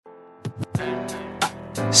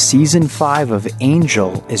Season 5 of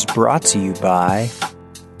Angel is brought to you by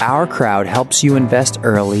Our Crowd helps you invest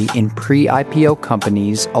early in pre-IPO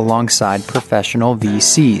companies alongside professional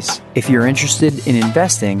VCs. If you're interested in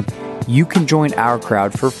investing, you can join Our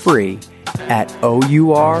Crowd for free at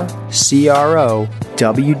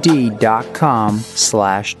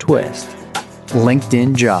OurCrowd.com/twist.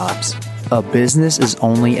 LinkedIn Jobs. A business is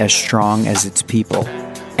only as strong as its people,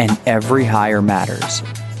 and every hire matters.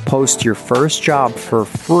 Post your first job for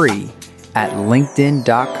free at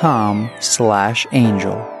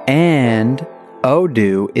linkedin.com/angel. And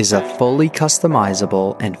Odoo is a fully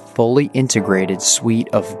customizable and fully integrated suite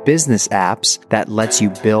of business apps that lets you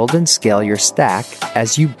build and scale your stack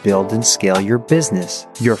as you build and scale your business.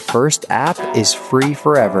 Your first app is free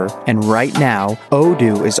forever, and right now,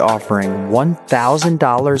 Odoo is offering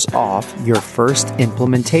 $1,000 off your first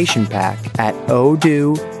implementation pack at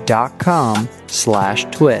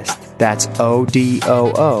odoo.com/twist. That's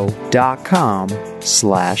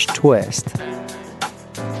ODOO.com/twist.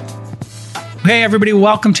 Hey, everybody,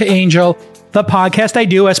 welcome to Angel, the podcast I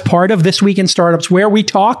do as part of This Week in Startups, where we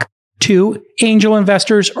talk to angel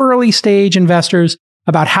investors, early stage investors,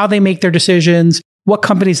 about how they make their decisions, what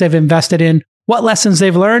companies they've invested in, what lessons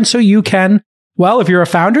they've learned, so you can, well, if you're a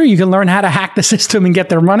founder, you can learn how to hack the system and get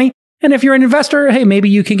their money. And if you're an investor, hey, maybe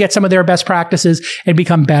you can get some of their best practices and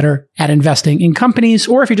become better at investing in companies.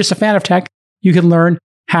 Or if you're just a fan of tech, you can learn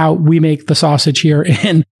how we make the sausage here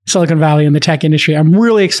in Silicon Valley in the tech industry. I'm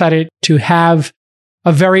really excited to have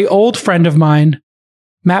a very old friend of mine,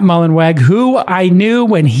 Matt Mullenweg, who I knew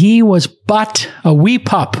when he was but a wee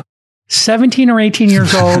pup, 17 or 18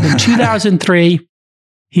 years old in 2003.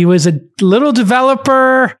 He was a little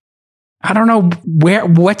developer. I don't know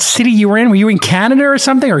what city you were in. Were you in Canada or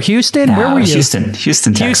something, or Houston? No, where were you? Houston,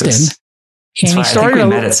 Texas. And he started. I think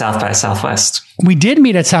we met at South by Southwest. We did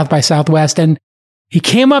meet at South by Southwest, and he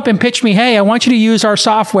came up and pitched me, "Hey, I want you to use our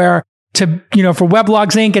software to, for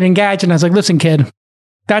Weblogs Inc. and Engadget." And I was like, "Listen, kid,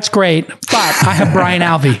 that's great, but I have Brian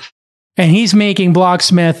Alvey, and he's making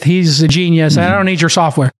Blogsmith. He's a genius. I don't need your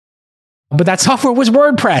software." But that software was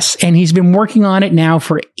WordPress, and he's been working on it now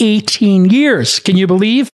for 18 years. Can you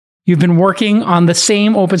believe you've been working on the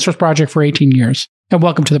same open source project for 18 years? And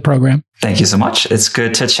welcome to the program. Thank you so much. It's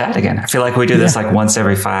good to chat again. I feel like we do this like once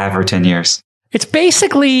every 5 or 10 years. It's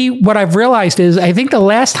basically what I've realized is I think the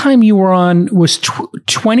last time you were on was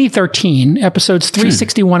 2013, episodes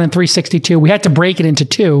 361 and 362. We had to break it into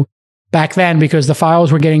 2 back then because the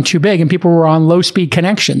files were getting too big and people were on low speed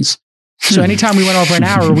connections. So anytime we went over an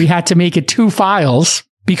hour, we had to make it 2 files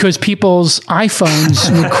because people's iPhones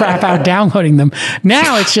would crap out downloading them.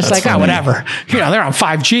 Now it's just like, funny. Whatever. They're on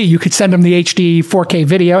 5G. You could send them the HD 4K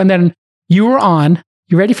video. And then you were on,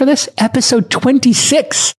 you ready for this? Episode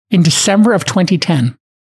 26 in December of 2010.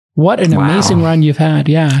 What an amazing run you've had.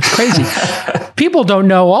 Yeah, it's crazy. People don't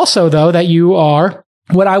know also, though, that you are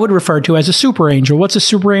what I would refer to as a super angel. What's a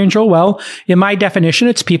super angel? Well, in my definition,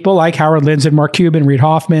 it's people like Howard Lindzen, Mark Cuban, Reid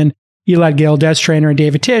Hoffman, Elad Gil, Des Traynor, and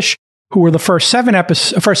David Tisch, who were the first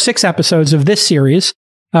 6 episodes of this series.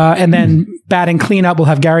 And then batting cleanup, we'll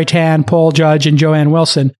have Gary Tan, Paul Judge, and Joanne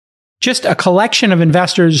Wilson. Just a collection of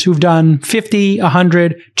investors who've done 50,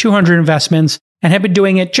 100, 200 investments and have been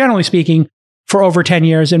doing it, generally speaking, for over 10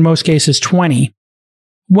 years, in most cases 20.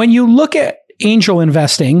 When you look at angel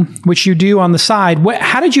investing, which you do on the side,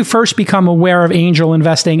 how did you first become aware of angel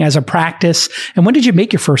investing as a practice? And when did you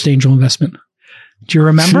make your first angel investment? Do you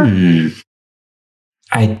remember?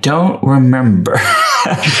 I don't remember.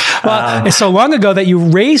 Well, it's so long ago that you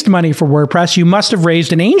raised money for WordPress. You must have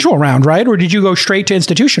raised an angel round, right? Or did you go straight to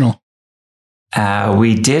institutional?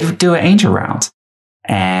 We did do an angel round.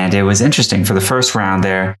 And it was interesting. For the first round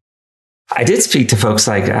there, I did speak to folks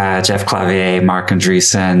like Jeff Clavier, Mark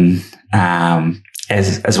Andreessen,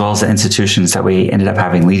 as well as the institutions that we ended up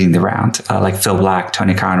having leading the round, like Phil Black,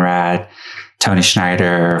 Tony Conrad, Tony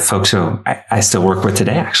Schneider, folks who I still work with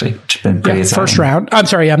today, actually, which have been pretty exciting. First round. I'm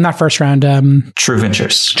sorry, not first round. True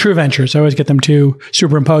Ventures. True Ventures. I always get them too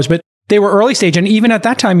superimposed, but they were early stage. And even at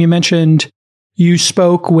that time, you mentioned you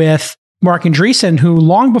spoke with Mark Andreessen, who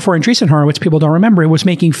long before Andreessen Horowitz, people don't remember, was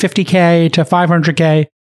making $50K to $500K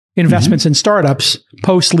investments in startups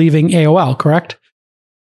post leaving AOL, correct?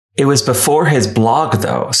 It was before his blog,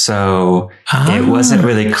 though, so it wasn't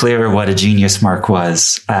really clear what a genius Mark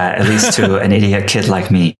was, at least to an idiot kid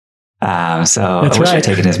like me. So I wish I'd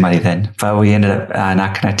taken his money then, but we ended up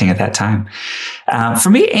not connecting at that time.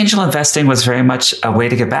 For me, angel investing was very much a way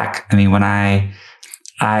to get back. I mean, when I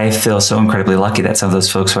feel so incredibly lucky that some of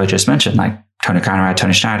those folks who I just mentioned, like Tony Conrad,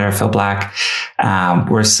 Tony Schneider, Phil Black,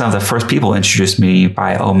 were some of the first people introduced me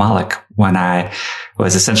by O Malik when I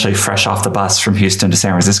was essentially fresh off the bus from Houston to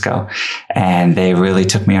San Francisco. And they really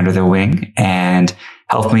took me under their wing and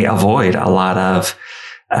helped me avoid a lot of,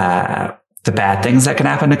 the bad things that can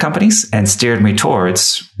happen to companies and steered me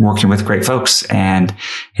towards working with great folks and,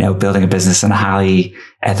 building a business in a highly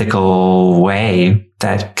ethical way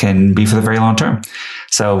that can be for the very long term.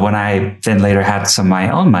 So when I then later had some of my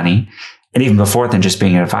own money, and even before then just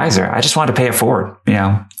being an advisor, I just wanted to pay it forward,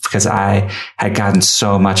 because I had gotten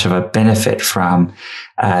so much of a benefit from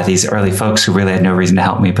these early folks who really had no reason to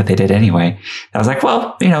help me, but they did anyway. I was like,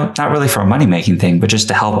 well, not really for a money-making thing, but just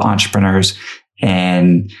to help entrepreneurs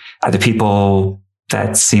and the people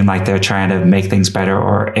that seem like they're trying to make things better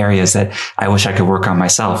or areas that I wish I could work on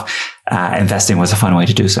myself. Investing was a fun way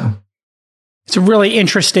to do so. It's a really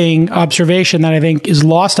interesting observation that I think is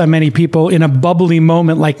lost on many people in a bubbly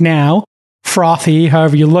moment like now, frothy,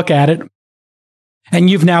 however you look at it. And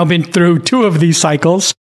you've now been through 2 of these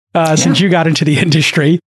cycles since you got into the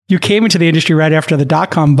industry. You came into the industry right after the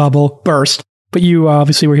dot-com bubble burst, but you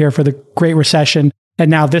obviously were here for the Great Recession and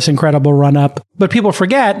now this incredible run-up. But people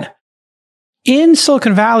forget, in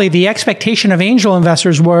Silicon Valley, the expectation of angel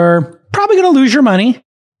investors were probably going to lose your money,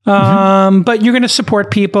 but you're going to support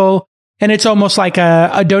people. And it's almost like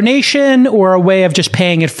a donation or a way of just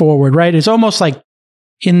paying it forward, right? It's almost like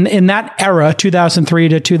in that era, 2003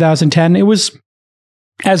 to 2010, it was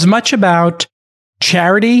as much about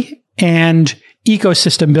charity and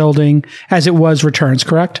ecosystem building as it was returns,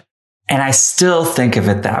 correct? And I still think of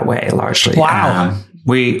it that way largely. Wow.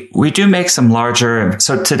 We do make some larger.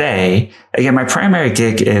 So today, again, my primary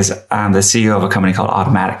gig is I'm the CEO of a company called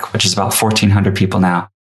Automattic, which is about 1,400 people now.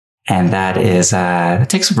 And that is, it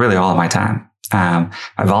takes really all of my time. My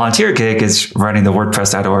volunteer gig is running the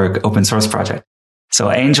WordPress.org open source project.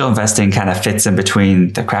 So angel investing kind of fits in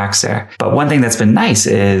between the cracks there. But one thing that's been nice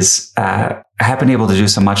is, I have been able to do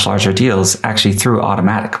some much larger deals actually through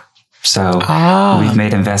Automattic. So we've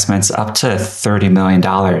made investments up to $30 million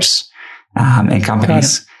in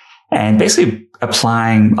companies, and basically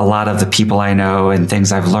applying a lot of the people I know and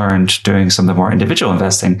things I've learned doing some of the more individual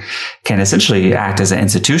investing can essentially act as an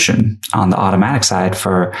institution on the Automattic side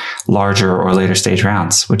for larger or later stage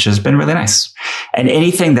rounds, which has been really nice. And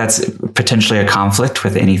anything that's potentially a conflict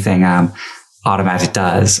with anything Automattic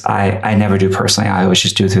does, I never do personally. I always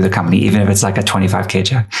just do it through the company, even if it's like a 25K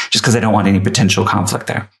check, just because I don't want any potential conflict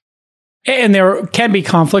there. And there can be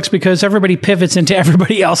conflicts because everybody pivots into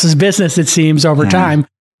everybody else's business, it seems, over time.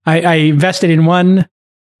 I invested in one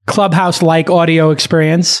Clubhouse-like audio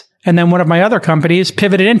experience, and then one of my other companies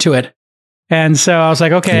pivoted into it. And so I was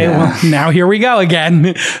like, okay, well, now here we go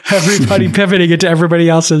again. Everybody pivoting into everybody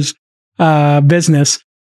else's business.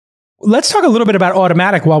 Let's talk a little bit about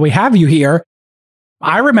Automattic while we have you here.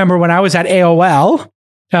 I remember when I was at AOL,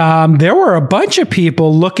 there were a bunch of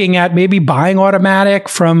people looking at maybe buying Automattic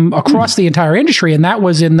from across the entire industry. And that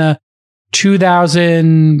was in the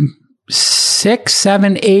 2006,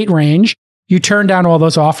 7, 8 range. You turned down all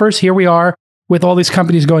those offers. Here we are with all these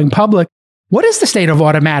companies going public. What is the state of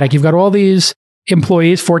Automattic? You've got all these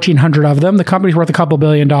employees, 1,400 of them. The company's worth a couple $2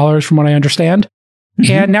 billion from what I understand.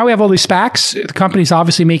 And now we have all these SPACs. The company's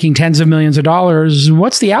obviously making tens of millions of dollars.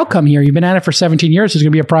 What's the outcome here? You've been at it for 17 years. Is it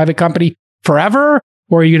going to be a private company forever?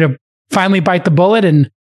 Or are you going to finally bite the bullet and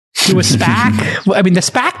do a SPAC? I mean, the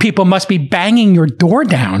SPAC people must be banging your door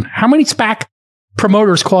down. How many SPAC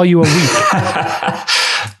promoters call you a week?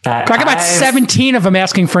 I got about 17 of them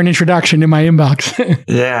asking for an introduction in my inbox.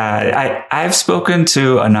 I've spoken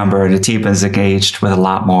to a number, and the team is engaged with a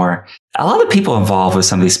lot more. A lot of people involved with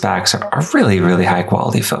some of these SPACs are really, really high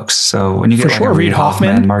quality folks. So when you get Reid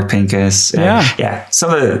Hoffman, Mark Pincus, some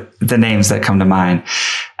of the names that come to mind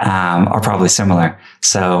are probably similar.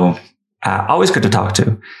 So always good to talk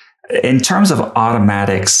to. In terms of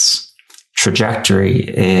Automattic's trajectory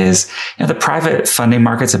is, the private funding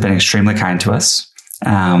markets have been extremely kind to us.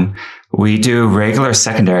 We do regular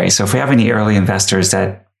secondary. So if we have any early investors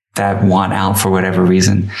that want out for whatever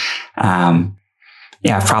reason,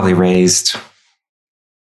 I've probably raised,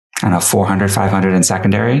 400, 500 in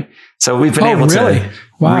secondary. So we've been able to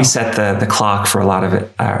reset the clock for a lot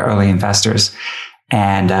of early investors.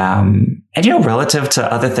 And relative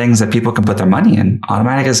to other things that people can put their money in,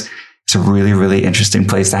 Automattic is a really, really interesting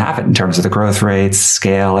place to have it in terms of the growth rates,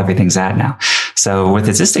 scale, everything's at now. So with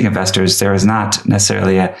existing investors, there is not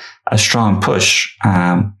necessarily a strong push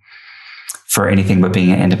for anything but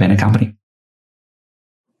being an independent company.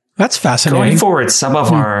 That's fascinating. Going forward, some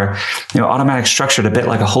of our, Automattic structured a bit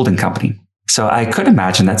like a holding company. So I could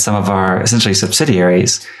imagine that some of our essentially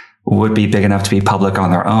subsidiaries would be big enough to be public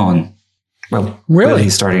on their own Well, Really?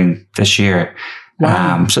 starting this year.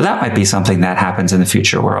 Wow. So that might be something that happens in the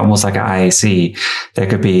future where almost like an IAC, there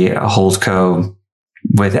could be a holdco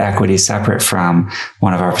with equity separate from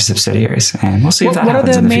one of our subsidiaries. And we'll see if that happens in the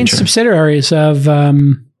future. What are the main subsidiaries of,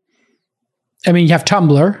 you have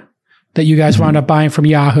Tumblr that you guys wound up buying from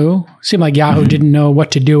Yahoo. Seemed like Yahoo didn't know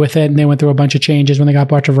what to do with it, and they went through a bunch of changes when they got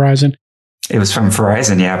bought to Verizon. It was from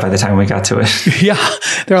Verizon, by the time we got to it. Yeah.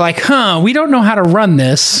 They're like, we don't know how to run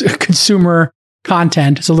this consumer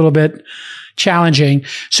content. It's a little bit challenging.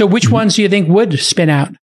 So which ones do you think would spin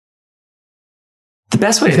out? The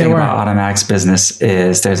best way to think about Automattic's business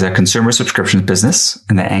is there's a consumer subscriptions business,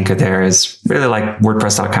 and the anchor there is really like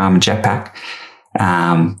WordPress.com and Jetpack.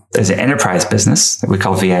 There's an enterprise business that we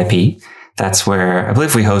call VIP. That's where I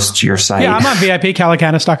believe we host your site. Yeah, I'm on VIP,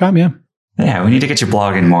 calicanis.com. Yeah. Yeah, we need to get you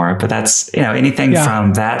blogging more, but that's, anything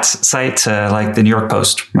from that site to like the New York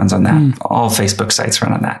Post runs on that. All Facebook sites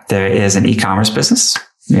run on that. There is an e-commerce business.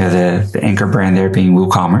 The anchor brand there being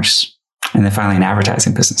WooCommerce. And then finally an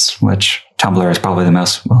advertising business, which Tumblr is probably the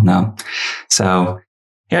most well known. So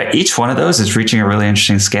each one of those is reaching a really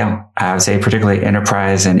interesting scale. I would say particularly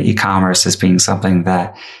enterprise and e-commerce as being something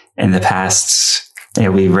that in the past,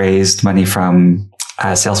 we raised money from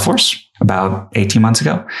Salesforce about 18 months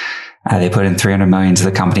ago. They put in $300 million to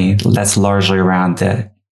the company. That's largely around the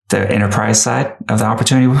enterprise side of the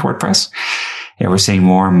opportunity with WordPress. We're seeing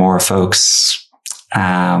more and more folks,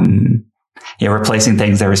 replacing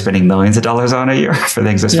things they were spending millions of dollars on a year for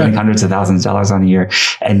things they're spending hundreds of thousands of dollars on a year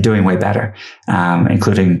and doing way better,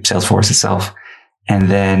 including Salesforce itself. And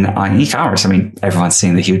then on e-commerce, everyone's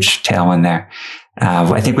seeing the huge tailwind there.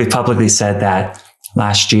 I think we publicly said that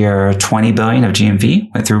last year, 20 billion of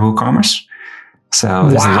GMV went through WooCommerce. So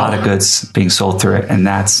there's a lot of goods being sold through it, and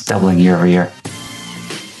that's doubling year over year.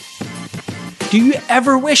 Do you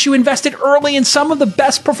ever wish you invested early in some of the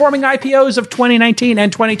best performing IPOs of 2019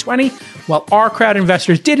 and 2020? Well, Our Crowd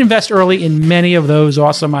investors did invest early in many of those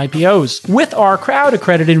awesome IPOs. With Our Crowd,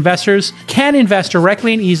 accredited investors can invest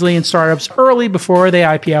directly and easily in startups early before they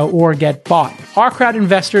IPO or get bought. Our Crowd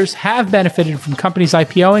investors have benefited from companies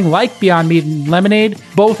IPOing like Beyond Meat and Lemonade.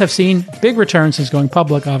 Both have seen big returns since going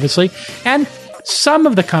public, obviously. And some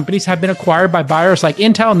of the companies have been acquired by buyers like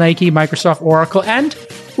Intel, Nike, Microsoft, Oracle, and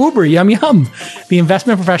Uber. Yum, yum. The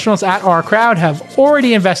investment professionals at Our Crowd have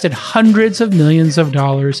already invested hundreds of millions of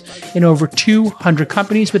dollars in over 200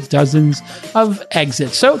 companies with dozens of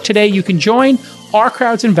exits. So today you can join Our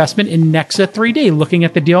Crowd's investment in Nexa 3D. Looking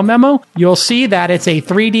at the deal memo, you'll see that it's a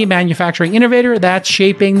 3D manufacturing innovator that's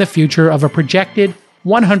shaping the future of a projected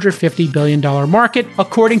 $150 billion market.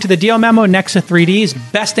 According to the deal memo, Nexa 3D's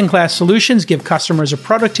best-in-class solutions give customers a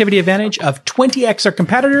productivity advantage of 20x their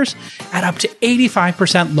competitors at up to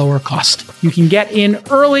 85% lower cost. You can get in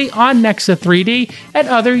early on Nexa 3D and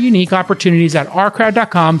other unique opportunities at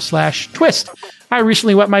ourcrowd.com/twist. I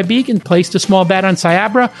recently wet my beak and placed a small bet on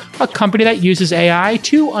Cyabra, a company that uses AI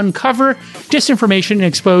to uncover disinformation and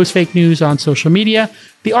expose fake news on social media.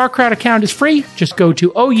 The Our Crowd account is free. Just go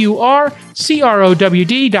to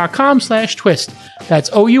OURCROWD.com/twist.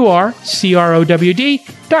 That's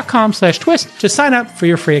OURCROWD.com/twist to sign up for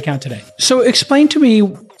your free account today. So explain to me,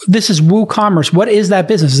 this is WooCommerce. What is that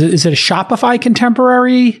business? Is it a Shopify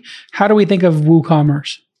contemporary? How do we think of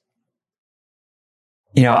WooCommerce?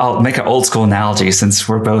 I'll make an old school analogy since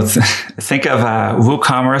we're both think of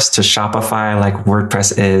WooCommerce to Shopify like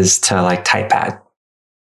WordPress is to like Typepad.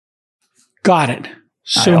 Got it.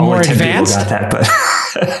 So more advanced? Got that, but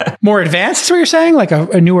more advanced is what you're saying? Like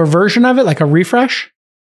a newer version of it, like a refresh?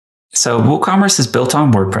 So WooCommerce is built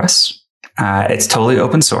on WordPress. It's totally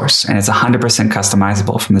open source and it's 100%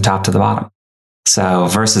 customizable from the top to the bottom. So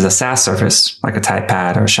versus a SaaS service like a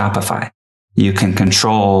Typepad or Shopify, you can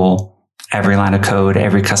control every line of code,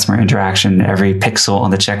 every customer interaction, every pixel on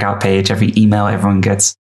the checkout page, every email everyone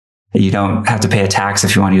gets. You don't have to pay a tax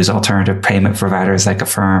if you want to use alternative payment providers like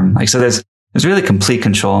Affirm. So there's really complete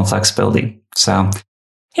control and flexibility. So,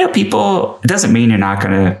 people, it doesn't mean you're not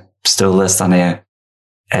going to still list on a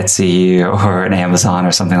Etsy or an Amazon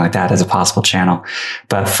or something like that as a possible channel.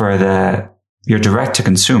 But for your direct to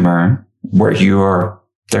consumer, where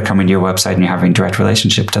they're coming to your website and you're having a direct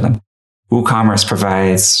relationship to them, WooCommerce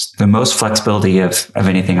provides the most flexibility of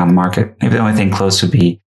anything on the market. Maybe the only thing close would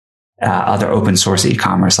be other open source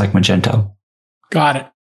e-commerce like Magento. Got it.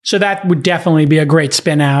 So that would definitely be a great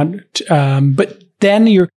spin out. But then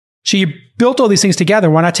you built all these things together.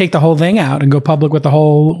 Why not take the whole thing out and go public with the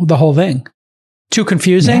whole thing? Too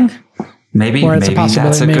confusing? Yeah. Maybe that's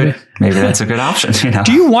a good option.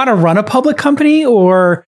 Do you want to run a public company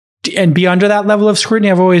and be under that level of scrutiny?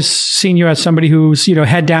 I've always seen you as somebody who's,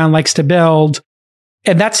 head down, likes to build.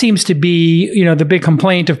 And that seems to be, the big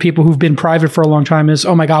complaint of people who've been private for a long time is,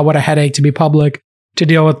 oh my God, what a headache to be public, to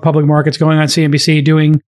deal with public markets, going on CNBC,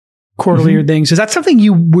 doing quarterly things. Is that something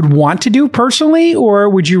you would want to do personally, or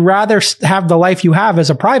would you rather have the life you have as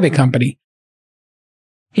a private company?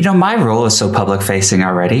 My role is so public facing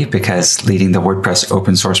already because leading the WordPress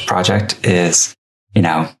open source project is,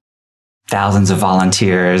 thousands of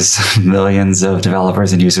volunteers, millions of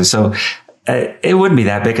developers and users. So it wouldn't be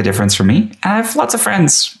that big a difference for me. I have lots of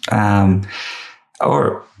friends,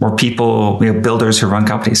 or people, builders who run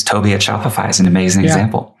companies. Toby at Shopify is an amazing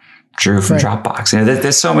example. Drew from Dropbox.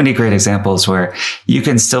 There's so many great examples where you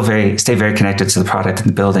can still stay very connected to the product and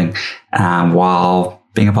the building, while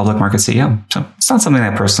being a public market CEO. So it's not something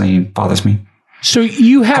that personally bothers me. So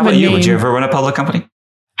you have How about you? Would you ever run a public company?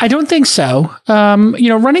 I don't think so.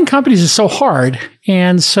 Running companies is so hard.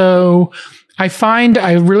 And so I find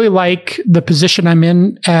I really like the position I'm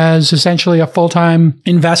in as essentially a full-time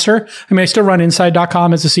investor. I mean, I still run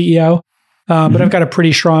Inside.com as a CEO, but I've got a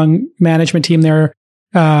pretty strong management team there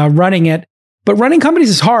running it. But running companies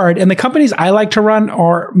is hard. And the companies I like to run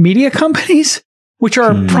are media companies, which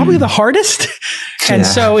are probably the hardest. And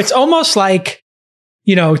so it's almost like,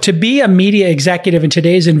 to be a media executive in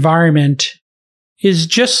today's environment is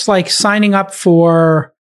just like signing up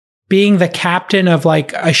for being the captain of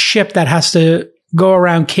like a ship that has to go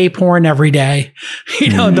around Cape Horn every day,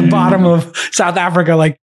 at the bottom of South Africa.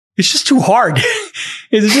 Like, it's just too hard.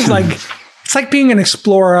 It's just like, it's like being an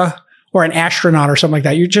explorer or an astronaut or something like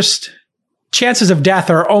that. Chances of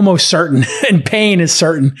death are almost certain and pain is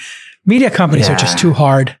certain. Media companies are just too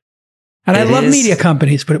hard. And I love media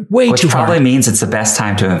companies, but way too hard. Which probably means it's the best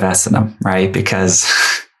time to invest in them, right? Because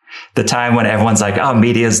the time when everyone's like, oh,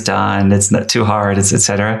 media's done, it's not too hard, et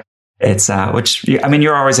cetera. It's,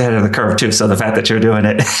 you're always ahead of the curve too. So the fact that you're doing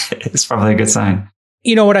it is probably a good sign.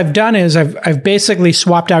 What I've done is I've basically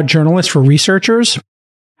swapped out journalists for researchers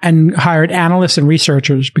and hired analysts and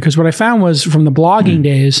researchers, because what I found was from the blogging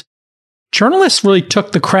days, journalists really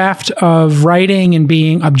took the craft of writing and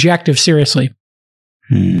being objective seriously.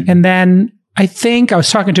 And then I think I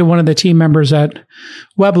was talking to one of the team members at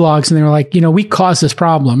Weblogs, and they were like, we caused this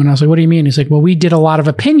problem. And I was like, what do you mean? He's like, well, we did a lot of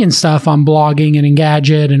opinion stuff on blogging and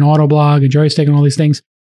Engadget and Autoblog and Joystick and all these things.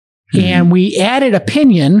 And we added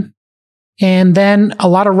opinion. And then a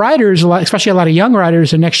lot of writers, especially a lot of young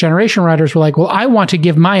writers and next generation writers, were like, well, I want to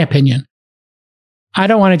give my opinion. I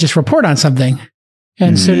don't want to just report on something.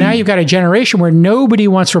 And so now you've got a generation where nobody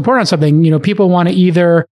wants to report on something. People want to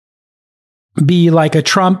either be like a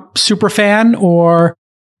Trump super fan or,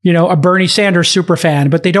 a Bernie Sanders super fan,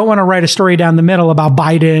 but they don't want to write a story down the middle about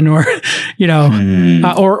Biden or,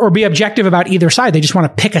 or be objective about either side. They just want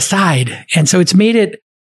to pick a side. And so it's made it,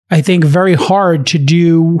 I think, very hard to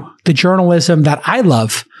do the journalism that I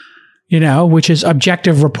love, which is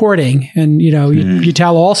objective reporting. And, you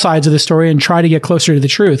tell all sides of the story and try to get closer to the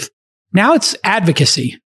truth. Now it's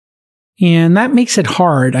advocacy. And that makes it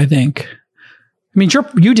hard, I think. I mean,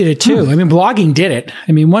 you did it too. I mean, blogging did it.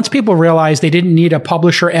 I mean, once people realized they didn't need a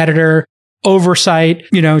publisher, editor, oversight,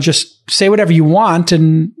 just say whatever you want.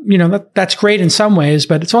 And, that's great in some ways,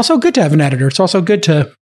 but it's also good to have an editor. It's also good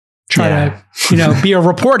to try to, be a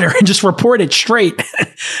reporter and just report it straight.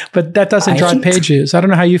 But that doesn't drive page views. I don't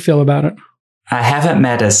know how you feel about it. I haven't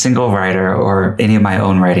met a single writer or any of my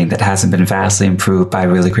own writing that hasn't been vastly improved by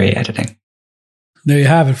really great editing. There you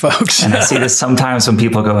have it, folks. And I see this sometimes when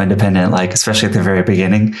people go independent, like especially at the very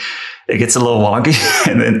beginning, it gets a little wonky,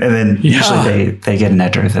 and then usually they get an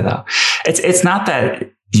editor though. It's not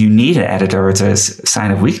that you need an editor; it's a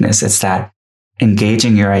sign of weakness. It's that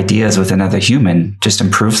engaging your ideas with another human just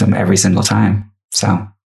improves them every single time. So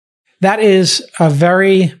that is a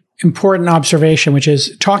very important observation, which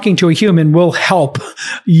is talking to a human will help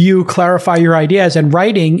you clarify your ideas. And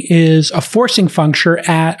writing is a forcing function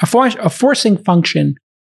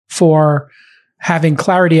for having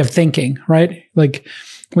clarity of thinking, right? Like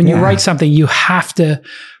when you write something, you have to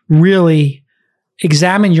really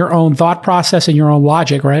examine your own thought process and your own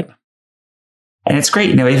logic, right? And it's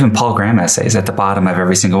great. Even Paul Graham essays at the bottom of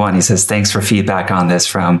every single one, he says, thanks for feedback on this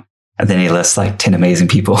from, and then he lists like 10 amazing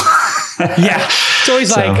people. Yeah. So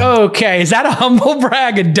he's like, okay, is that a humble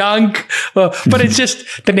brag, a dunk? But it's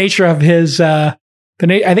just the nature of his, I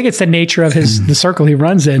think it's the nature of the circle he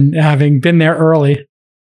runs in, having been there early.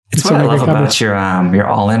 It's what I love about your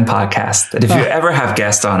All In podcast, that if you ever have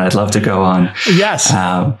guests on, I'd love to go on. Yes.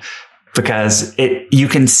 Because you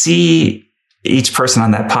can see each person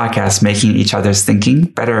on that podcast making each other's thinking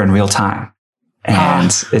better in real time.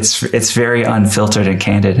 And it's very unfiltered and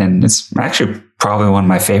candid. And it's actually probably one of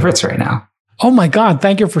my favorites right now. Oh my God.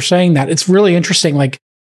 Thank you for saying that. It's really interesting. Like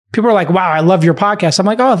people are like, wow, I love your podcast. I'm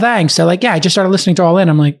like, oh, thanks. They're like, yeah, I just started listening to All In.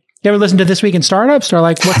 I'm like, you ever listen to This Week in Startups? They're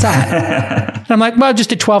like, what's that? And I'm like, well, I just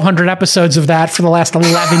did 1,200 episodes of that for the last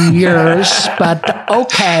 11 years, but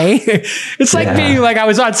okay. It's like being like, I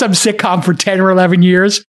was on some sitcom for 10 or 11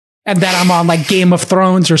 years, and then I'm on like Game of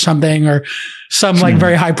Thrones or something, or some like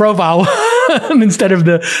very high profile instead of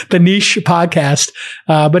the niche podcast.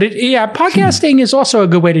 But podcasting is also a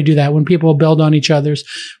good way to do that when people build on each other's.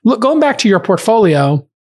 Look, going back to your portfolio,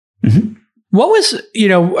 what was,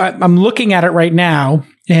 I'm looking at it right now,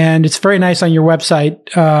 and it's very nice on your website.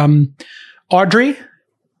 Audrey,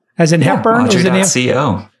 as in Hepburn?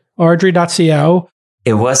 Audrey.co. Audrey.co.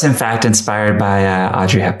 It was, in fact, inspired by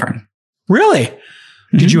Audrey Hepburn. Really?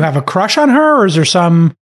 Did you have a crush on her, or is there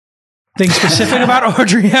something specific about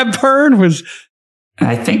Audrey Hepburn?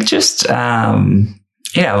 I think just,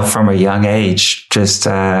 from a young age, just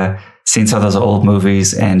seeing some of those old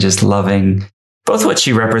movies and just loving both what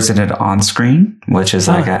she represented on screen, which is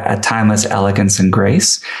like a timeless elegance and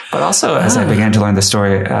grace, but also as I began to learn the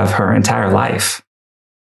story of her entire life.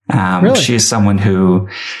 Really? She is someone who,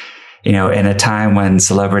 in a time when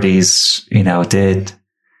celebrities, weren't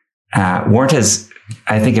as,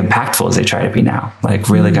 I think, impactful as they try to be now, like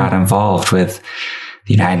really got involved with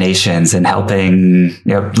the United Nations and helping,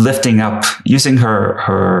 lifting up, using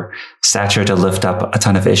her stature to lift up a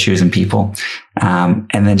ton of issues and people. And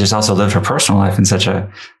then just also lived her personal life in such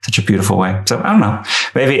a beautiful way. So I don't know,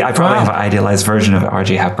 maybe I probably have an idealized version of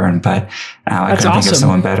Audrey Hepburn, but I couldn't think of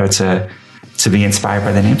someone better to be inspired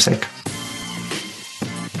by the namesake.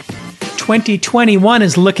 2021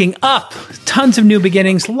 is looking up. Tons of new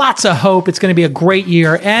beginnings, lots of hope. It's going to be a great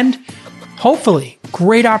year, and hopefully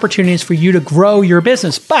great opportunities for you to grow your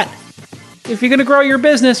business. But if you're going to grow your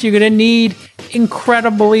business, you're going to need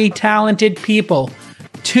incredibly talented people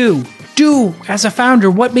to do as a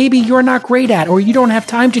founder what maybe you're not great at or you don't have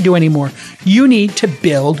time to do anymore. You need to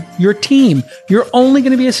build your team. You're only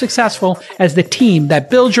going to be as successful as the team that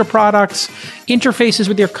builds your products, interfaces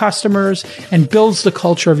with your customers, and builds the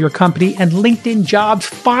culture of your company. And LinkedIn Jobs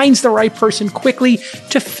finds the right person quickly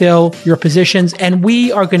to fill your positions. And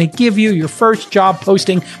we are going to give you your first job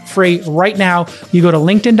posting free right now. You go to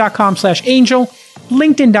linkedin.com/angel.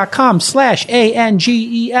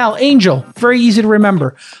 LinkedIn.com/ANGEL, Angel. Very easy to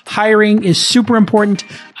remember. Hiring is super important.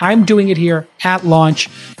 I'm doing it here at launch.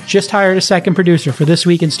 Just hired a second producer for This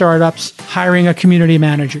Week in Startups, hiring a community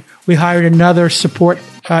manager. We hired another support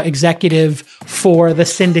executive for the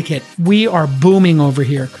syndicate. We are booming over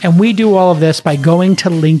here. And we do all of this by going to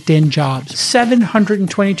LinkedIn Jobs.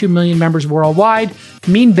 722 million members worldwide,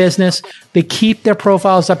 mean business. They keep their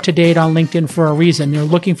profiles up to date on LinkedIn for a reason. They're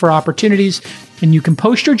looking for opportunities, and you can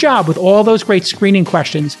post your job with all those great screening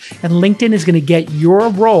questions, and LinkedIn is going to get your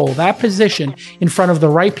role, that position, in front of the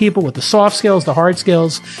right people with the soft skills, the hard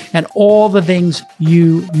skills, and all the things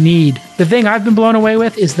you need. The thing I've been blown away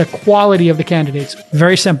with is the quality of the candidates.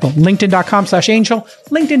 Very simple. LinkedIn.com/angel,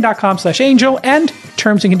 LinkedIn.com/angel, and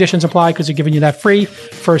terms and conditions apply because they're giving you that free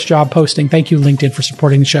first job posting. Thank you, LinkedIn, for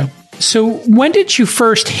supporting the show. So when did you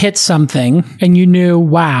first hit something and you knew,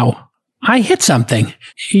 wow, I hit something?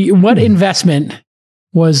 What investment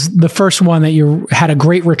was the first one that you had a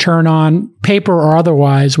great return on, paper or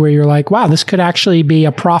otherwise, where you're like, wow, this could actually be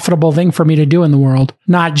a profitable thing for me to do in the world,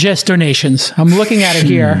 not just donations? I'm looking at it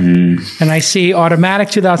here and I see Automatic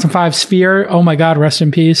 2005 Sphere. Oh my God, rest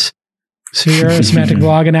in peace. Sphere, semantic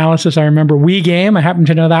blog analysis. I remember WeGame. I happen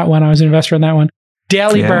to know that one. I was an investor in that one.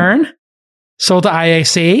 Daily Burn, sold to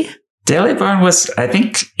IAC. Daily Burn was, I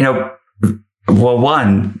think,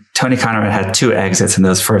 one, Tony Conrad had 2 exits in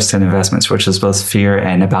those first 10 investments, which was both Fear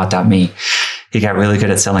and About.me. He got really good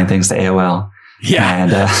at selling things to AOL. Yeah.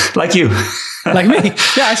 And like you. Like me.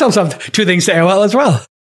 Yeah, I sold 2 things to AOL as well.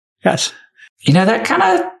 Yes. That kind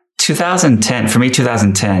of 2010, for me,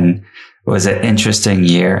 2010 was an interesting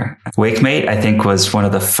year. WakeMate, I think, was one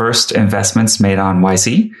of the first investments made on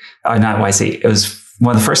YC. Not YC. It was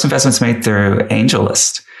one of the first investments made through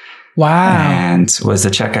AngelList. Wow. And was the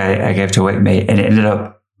check I gave to WakeMate, and it ended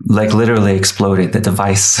up like literally exploding. The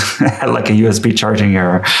device had like a USB charging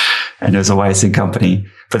error, and it was a YC company.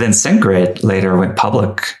 But then SendGrid later went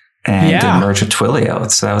public and did merge with Twilio.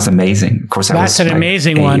 So that was amazing. Of course, that's an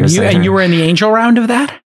amazing one. And you were in the angel round of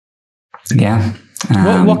that? Yeah.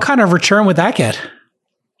 What kind of return would that get?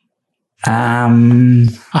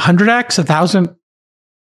 100x, 1,000?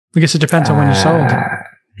 I guess it depends on when you sold.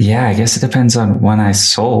 Yeah, I guess it depends on when I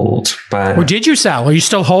sold. But or did you sell? Are you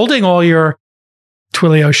still holding all your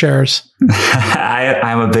Twilio shares?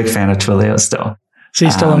 I'm a big fan of Twilio still. So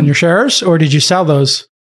you still own your shares, or did you sell those?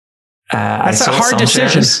 That's a hard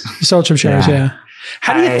decision. You sold some shares, yeah.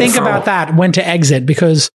 How do you think about that, when to exit?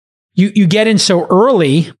 Because you get in so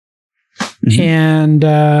early. And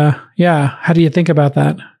how do you think about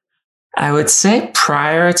that? I would say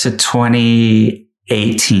prior to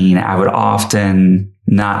 2018, I would often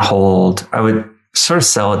not hold. I would sort of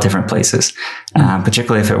sell at different places,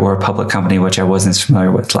 particularly if it were a public company, which I wasn't as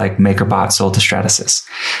familiar with, like MakerBot sold to Stratasys,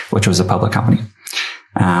 which was a public company.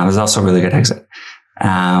 It was also a really good exit.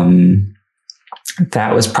 That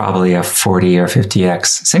was probably a 40 or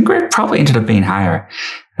 50x. SendGrid probably ended up being higher.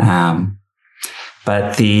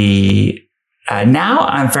 But now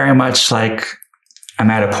I'm very much like, I'm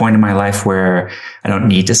at a point in my life where I don't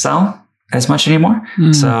need to sell as much anymore.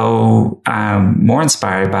 So I'm more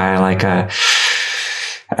inspired by like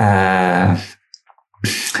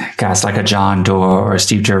guys like a John Doerr or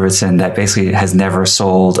Steve Jurvetson that basically has never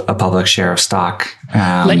sold a public share of stock.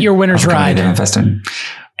 Let your winners ride. Invest in.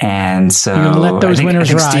 And so let those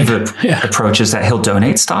winners ride. Steve approaches that he'll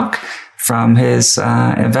donate stock from his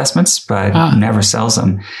investments, but never sells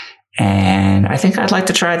them. And I think I'd like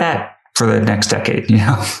to try that for the next decade,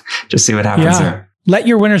 just see what happens there. Let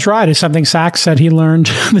your winners ride is something Sachs said he learned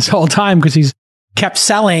this whole time because he's kept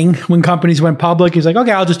selling when companies went public. He's like,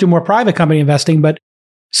 okay, I'll just do more private company investing. But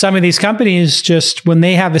some of these companies just, when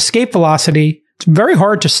they have escape velocity, it's very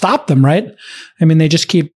hard to stop them, right? I mean, they just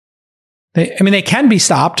keep, they can be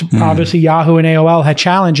stopped. Obviously, Yahoo and AOL had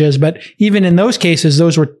challenges, but even in those cases,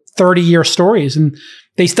 those were 30-year stories and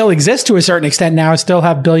they still exist to a certain extent now. Still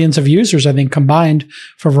have billions of users, I think, combined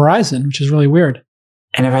for Verizon, which is really weird.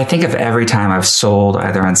 And if I think of every time I've sold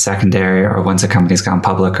either on secondary or once a company's gone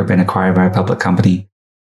public or been acquired by a public company,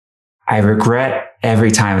 I regret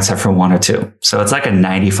every time except for one or two. So it's like a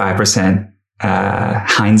 95%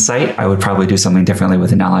 hindsight. I would probably do something differently with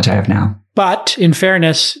the knowledge I have now. But in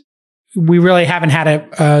fairness, we really haven't had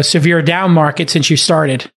a severe down market since you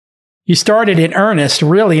started. You started in earnest,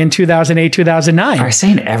 really, in 2008, 2009. Are you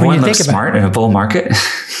saying everyone looks smart in a bull market?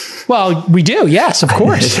 Well, we do. Yes, of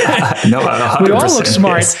course. No, we all look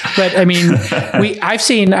smart. Yes. But I mean,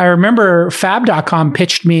 I remember Fab.com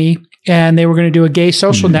pitched me and they were going to do a gay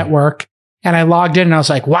social network. And I logged in and I was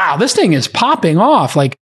like, wow, this thing is popping off.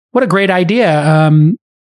 Like, what a great idea. And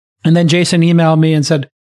then Jason emailed me and said,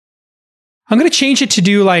 I'm going to change it to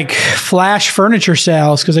do like flash furniture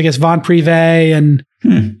sales because I guess Von Privé and,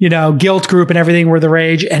 Gilt Group and everything were the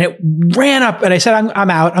rage. And it ran up and I said, I'm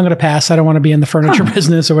out. I'm going to pass. I don't want to be in the furniture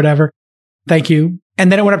business or whatever. Thank you.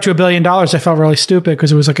 And then it went up to $1 billion. I felt really stupid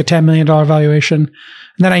because it was like a $10 million valuation. And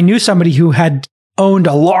then I knew somebody who had owned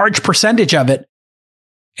a large percentage of it.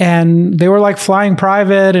 And they were like flying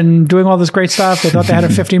private and doing all this great stuff. They thought they had a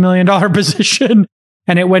 $50 million position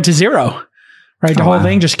and it went to zero. Right. The whole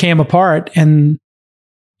thing just came apart. And,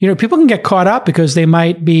 people can get caught up because they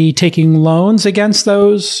might be taking loans against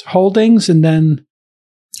those holdings and then.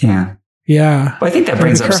 Yeah. Well, I think that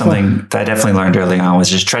brings up something that I definitely learned early on was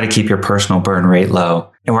just try to keep your personal burn rate low.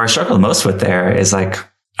 And where I struggled most with there is like,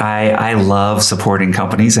 I love supporting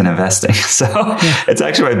companies and investing. So it's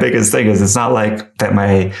actually my biggest thing is it's not like that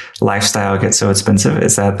my lifestyle gets so expensive.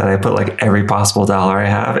 It's that I put like every possible dollar I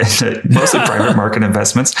have into mostly private market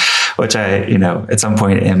investments, which I, at some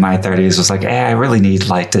point in my 30s was like, I really need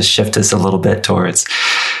like to shift this a little bit towards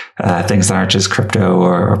things that aren't just crypto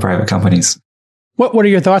or private companies. What are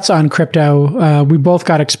your thoughts on crypto? We both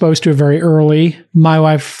got exposed to it very early. My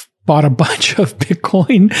wife bought a bunch of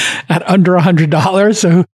Bitcoin at under $100.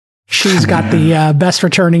 So she's got the best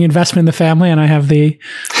returning investment in the family. And I have the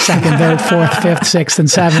second, third, fourth, fifth, sixth, and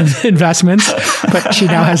seventh investments. But she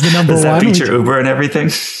now has the number one. Does that beat your Uber and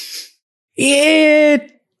everything?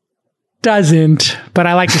 It doesn't, but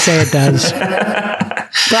I like to say it does. But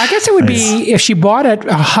I guess it would be if she bought at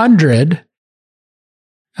 100.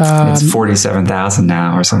 It's 47,000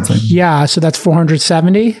 now or something. Yeah. So that's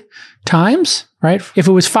 470 times. Right? If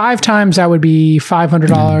it was 5 times, that would be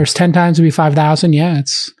 $500. 10 times would be 5,000. Yeah,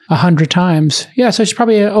 it's 100 times. Yeah, so she's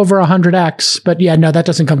probably over 100x. But yeah, no, that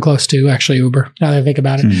doesn't come close to actually Uber. Now that I think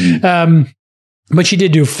about it, but she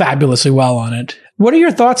did do fabulously well on it. What are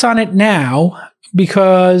your thoughts on it now?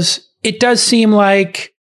 Because it does seem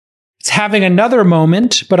like it's having another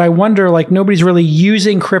moment. But I wonder, like, nobody's really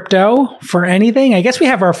using crypto for anything. I guess we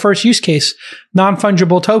have our first use case: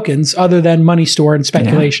 non-fungible tokens, other than money store and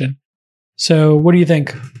speculation. Yeah. So what do you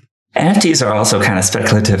think? NFTs are also kind of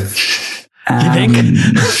speculative. You think?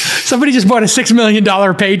 Somebody just bought a $6 million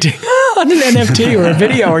painting on an NFT or a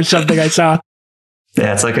video or something I saw.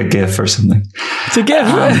 Yeah, it's like a GIF or something. It's a GIF.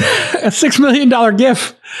 A $6 million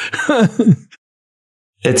GIF.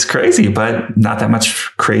 It's crazy, but not that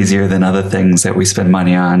much crazier than other things that we spend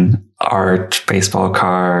money on. Art, baseball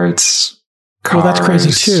cards, cars. Well, that's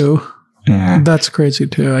crazy too. Yeah. That's crazy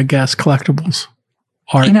too, I guess. Collectibles.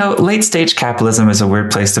 art. Late stage capitalism is a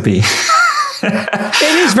weird place to be.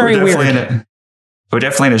 It is very weird. We're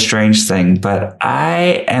definitely in a strange thing, but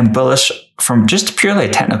I am bullish from just purely a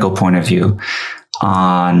technical point of view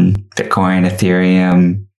on Bitcoin,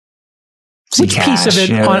 Ethereum, Which Zcash, piece of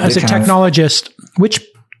it, as a technologist, which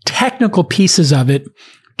technical pieces of it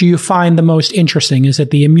do you find the most interesting? Is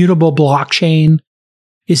it the immutable blockchain?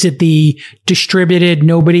 Is it the distributed,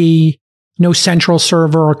 no central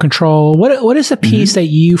server or control? What is the piece that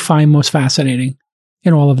you find most fascinating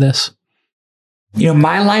in all of this?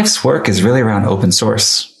 My life's work is really around open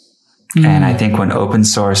source. And I think when open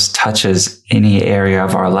source touches any area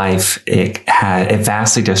of our life, it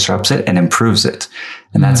vastly disrupts it and improves it.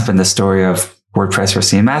 And that's been the story of WordPress for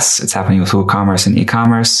CMS. It's happening with WooCommerce and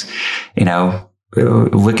e-commerce,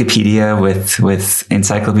 Wikipedia with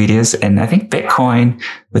encyclopedias, and I think Bitcoin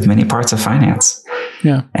with many parts of finance.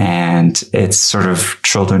 Yeah. And it's sort of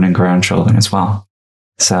children and grandchildren as well.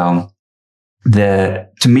 So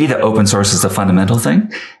to me, the open source is the fundamental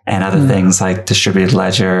thing, and other things like distributed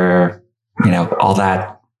ledger, all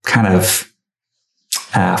that kind of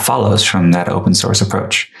follows from that open source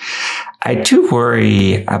approach. I do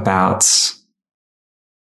worry about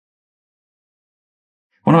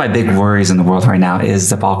one of my big worries in the world right now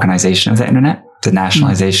is the balkanization of the internet, the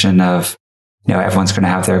nationalization of, everyone's going to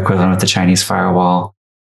have their equivalent of the Chinese firewall.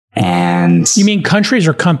 And you mean countries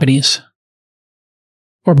or companies?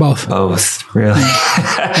 Or both? Both, really.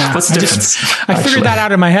 Yeah. What's the difference? I figured that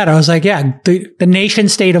out in my head. I was like, the nation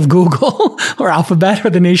state of Google or Alphabet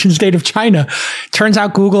or the nation state of China. Turns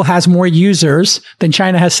out Google has more users than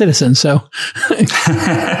China has citizens. So,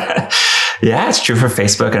 yeah, it's true for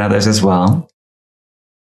Facebook and others as well.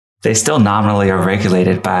 They still nominally are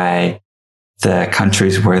regulated by the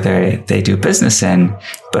countries where they do business in.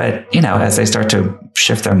 But, as they start to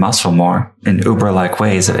shift their muscle more in Uber-like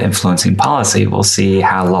ways of influencing policy, we'll see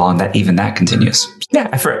how long that continues. Yeah,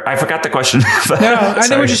 I forgot the question. No, I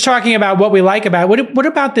think we're just talking about what we like about it. What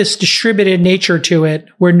about this distributed nature to it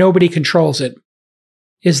where nobody controls it?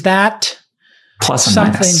 Is that plus and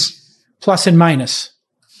something minus? Plus and minus.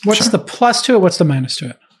 What's the plus to it? What's the minus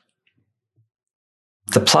to it?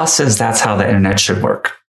 The plus is that's how the internet should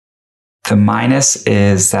work. The minus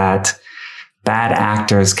is that bad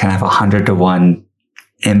actors can have 100-to-1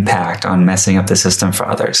 impact on messing up the system for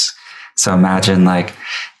others. So imagine like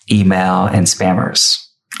email and spammers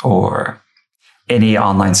or any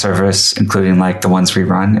online service, including like the ones we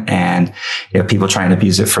run, and people trying to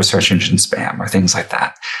abuse it for search engine spam or things like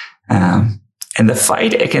that. And the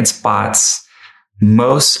fight against bots,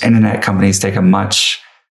 most internet companies take a much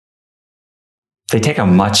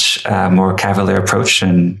more cavalier approach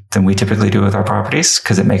than we typically do with our properties,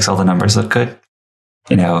 because it makes all the numbers look good.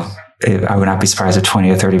 I would not be surprised if 20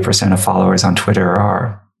 or 30% of followers on Twitter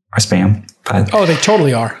are spam. But they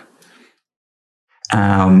totally are.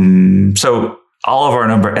 So all of our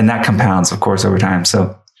number, and that compounds, of course, over time.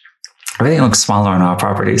 So everything looks smaller on our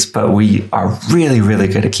properties, but we are really, really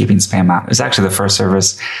good at keeping spam out. It was actually the first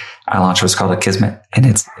service I launched was called Akismet, and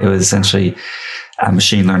it was essentially a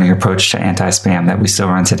machine learning approach to anti-spam that we still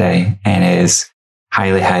run today, and is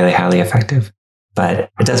highly, highly, highly effective.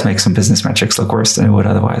 But it does make some business metrics look worse than it would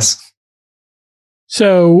otherwise.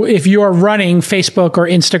 So if you're running Facebook or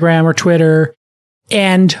Instagram or Twitter,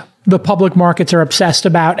 and the public markets are obsessed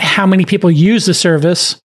about how many people use the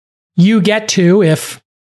service, you get to, if,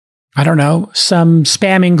 I don't know, some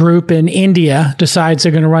spamming group in India decides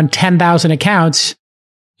they're going to run 10,000 accounts,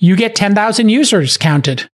 you get 10,000 users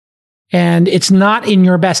counted. And it's not in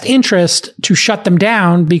your best interest to shut them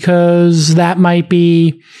down, because that might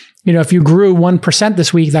be, if you grew 1%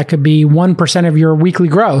 this week, that could be 1% of your weekly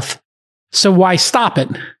growth. So why stop it?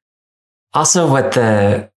 Also, what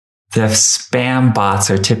the spam bots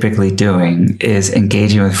are typically doing is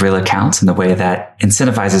engaging with real accounts in the way that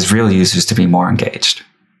incentivizes real users to be more engaged.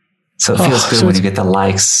 So it feels good when you get the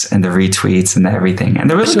likes and the retweets and the everything. And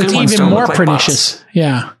the really good ones don't look like pernicious. Bots.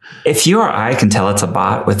 Yeah. If you or I can tell it's a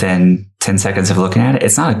bot within 10 seconds of looking at it,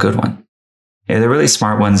 it's not a good one. The really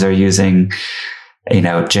smart ones are using,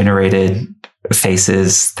 generated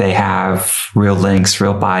faces. They have real links,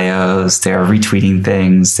 real bios. They're retweeting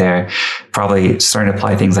things. They're probably starting to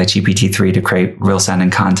apply things like GPT-3 to create real sounding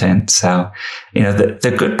content. So,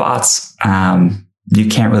 the good bots, you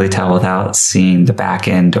can't really tell without seeing the back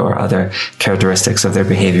end or other characteristics of their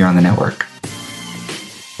behavior on the network.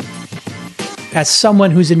 As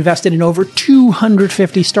someone who's invested in over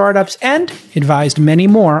 250 startups and advised many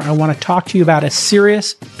more, I want to talk to you about a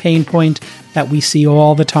serious pain point that we see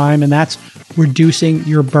all the time, and that's reducing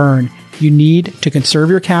your burn. You need to conserve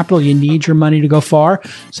your capital. You need your money to go far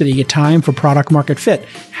so that you get time for product market fit.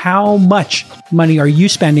 How much money are you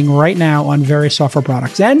spending right now on various software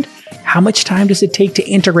products? And how much time does it take to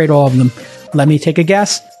integrate all of them? Let me take a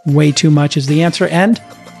guess. Way too much is the answer. And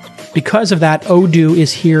because of that, Odoo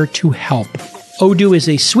is here to help. Odoo is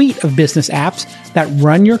a suite of business apps that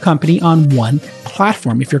run your company on one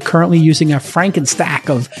platform. If you're currently using a Frankenstack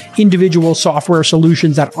of individual software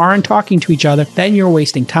solutions that aren't talking to each other, then you're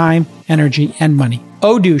wasting time, energy, and money.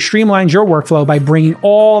 Odoo streamlines your workflow by bringing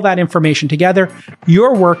all that information together.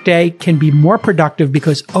 Your workday can be more productive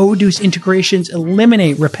because Odoo's integrations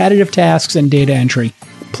eliminate repetitive tasks and data entry.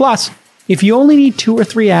 Plus, if you only need 2 or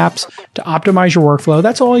 3 apps to optimize your workflow,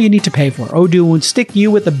 that's all you need to pay for. Odoo won't stick you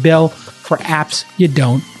with a bill for apps you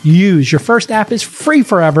don't use. Your first app is free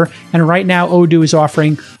forever, and right now Odoo is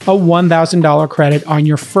offering a $1,000 credit on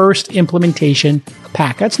your first implementation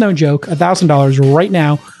pack. That's no joke, $1,000 right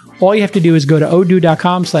now. All you have to do is go to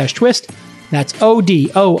odoo.com/twist. That's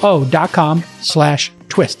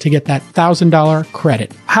odoo.com/twist to get that $1,000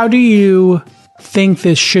 credit. How do you think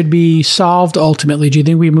this should be solved ultimately? Do you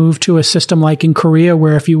think we move to a system like in Korea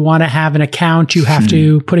where if you want to have an account, you have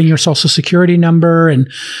to put in your social security number and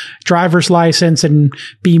driver's license and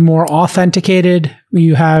be more authenticated?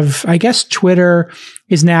 You have, I guess, Twitter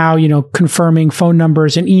is now, confirming phone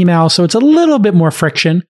numbers and email. So it's a little bit more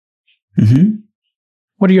friction. Mm-hmm.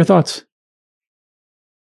 What are your thoughts?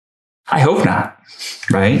 I hope not.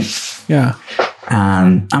 Right? Yeah.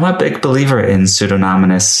 I'm a big believer in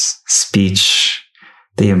pseudonymous speech,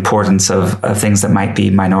 the importance of things that might be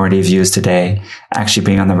minority views today actually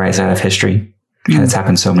being on the right side of history. And it's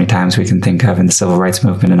happened so many times we can think of in the civil rights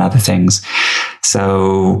movement and other things.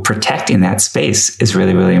 So protecting that space is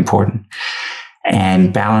really, really important.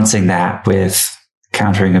 And balancing that with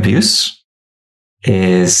countering abuse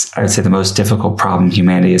is, I would say, the most difficult problem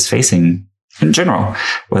humanity is facing in general,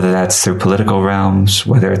 whether that's through political realms,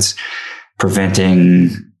 whether it's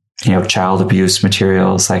preventing, child abuse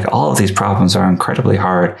materials. Like, all of these problems are incredibly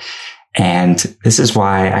hard. And this is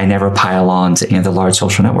why I never pile on to any of the large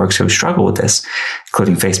social networks who struggle with this,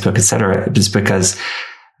 including Facebook, et cetera, just because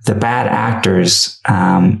the bad actors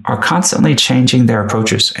are constantly changing their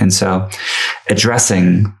approaches. And so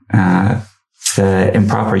addressing the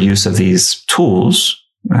improper use of these tools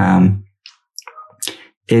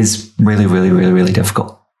is really, really, really, really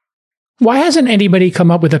difficult. Why hasn't anybody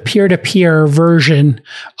come up with a peer-to-peer version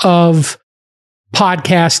of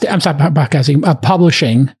publishing?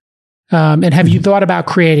 And have you thought about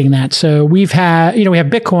creating that? So we have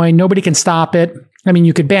Bitcoin. Nobody can stop it. I mean,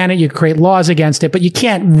 you could ban it. You could create laws against it, but you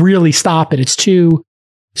can't really stop it. It's too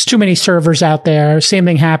many servers out there. Same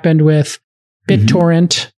thing happened with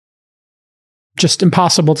BitTorrent. Just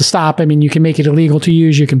impossible to stop. I mean, you can make it illegal to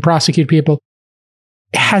use. You can prosecute people.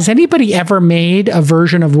 Has anybody ever made a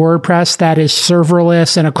version of WordPress that is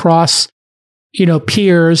serverless and across,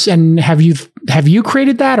 peers? And have you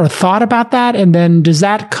created that or thought about that? And then does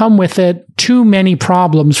that come with it too many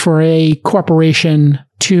problems for a corporation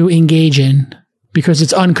to engage in because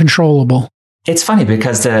it's uncontrollable? It's funny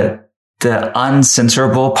because the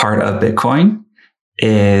uncensorable part of Bitcoin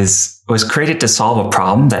was created to solve a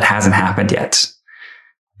problem that hasn't happened yet.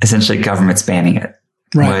 Essentially, government's banning it,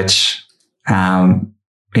 right. Which,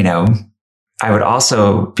 I would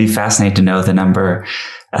also be fascinated to know the number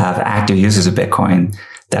of active users of Bitcoin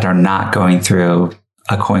that are not going through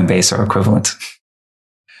a Coinbase or equivalent.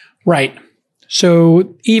 Right.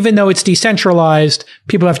 So even though it's decentralized,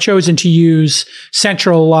 people have chosen to use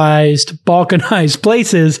centralized, balkanized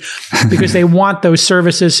places because they want those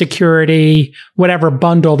services, security, whatever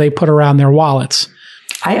bundle they put around their wallets.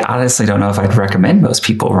 I honestly don't know if I'd recommend most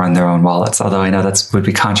people run their own wallets, although I know that would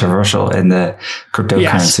be controversial in the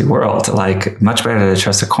cryptocurrency world. Like, much better to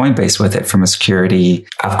trust a Coinbase with it from a security,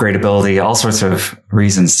 upgradability, all sorts of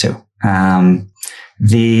reasons too. Now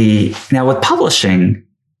with publishing,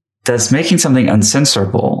 does making something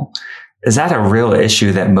uncensorable, is that a real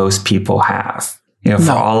issue that most people have?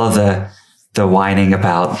 For all of the whining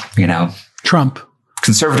about, Trump,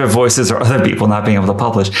 conservative voices or other people not being able to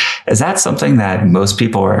publish. Is that something that most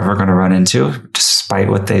people are ever going to run into, despite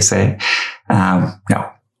what they say? No.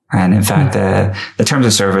 And in fact, the terms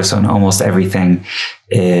of service on almost everything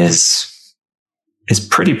is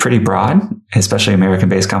pretty broad, especially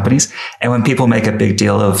American-based companies. And when people make a big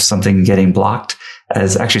deal of something getting blocked,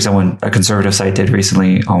 as actually a conservative site did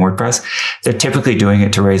recently on WordPress, they're typically doing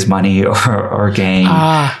it to raise money or gain,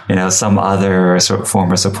 some other sort of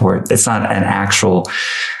form of support. It's not an actual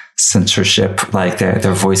censorship, like their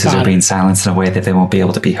voices are being silenced in a way that they won't be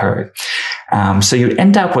able to be heard. So you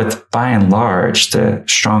end up with, by and large, the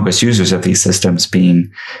strongest users of these systems being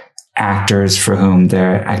actors for whom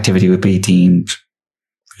their activity would be deemed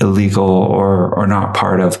illegal or not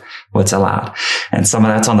part of what's allowed. And some of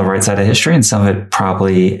that's on the right side of history, and some of it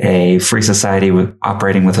probably a free society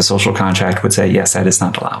operating with a social contract would say, yes, that is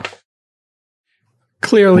not allowed.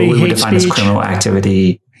 Clearly, what we would hate define speech. as criminal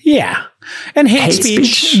activity. Yeah. And hate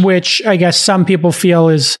speech, which I guess some people feel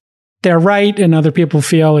is their right and other people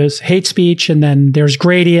feel is hate speech. And then there's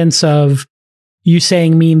gradients of you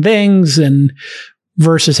saying mean things and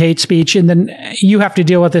versus hate speech. And then you have to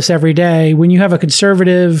deal with this every day. When you have a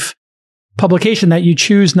conservative publication that you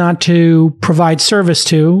choose not to provide service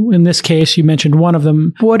to, in this case, you mentioned one of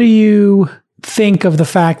them, what do you think of the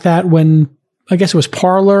fact that when, I guess it was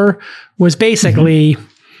Parler, was basically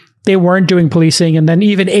they weren't doing policing, and then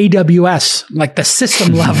even AWS, like the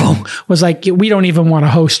system level, was like, we don't even want to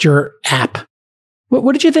host your app.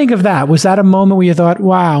 What did you think of that? Was that a moment where you thought,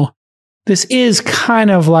 wow, this is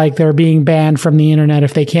kind of like they're being banned from the internet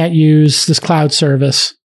if they can't use this cloud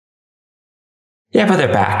service? Yeah, but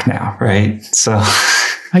they're back now, right? So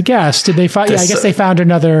I guess, did they find, I guess they found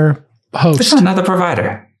another host. They found another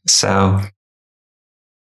provider. So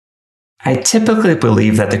I typically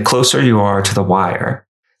believe that the closer you are to the wire,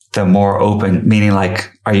 the more open, meaning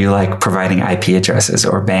like, are you like providing IP addresses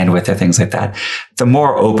or bandwidth or things like that? The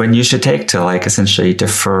more open you should take to like essentially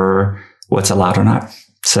defer what's allowed or not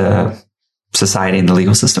to society and the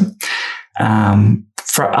legal system.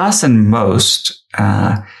 For us and most,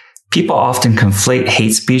 people often conflate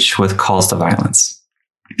hate speech with calls to violence.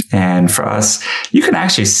 And for us, you can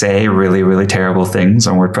actually say really, really terrible things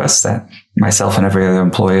on WordPress that myself and every other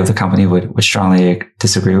employee of the company would strongly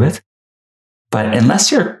disagree with. But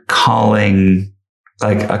unless you're calling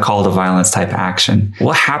like a call to violence type action,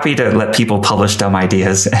 we're happy to let people publish dumb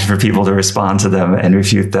ideas and for people to respond to them and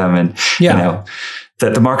refute them. And, you know,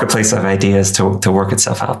 the marketplace of ideas to work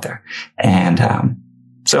itself out there. And,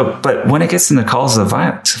 but when it gets in the calls of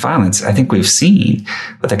violence, I think we've seen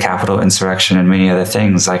with the Capitol insurrection and many other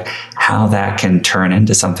things, like how that can turn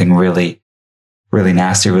into something really, really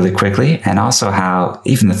nasty really quickly. And also how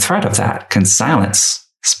even the threat of that can silence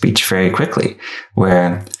speech very quickly,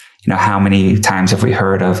 where, you know, how many times have we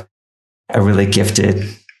heard of a really gifted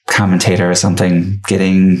commentator or something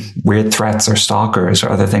getting weird threats or stalkers or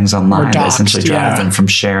other things online that essentially drive them from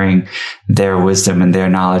sharing their wisdom and their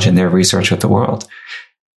knowledge and their research with the world.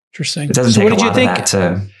 Interesting. It doesn't take a lot of that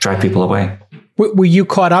to drive people away. Were you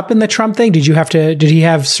caught up in the Trump thing? Did he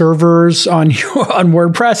have servers on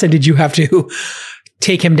WordPress, and did you have to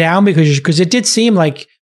take him down? Because it did seem like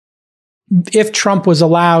if Trump was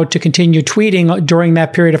allowed to continue tweeting during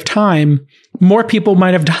that period of time, more people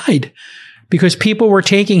might have died because people were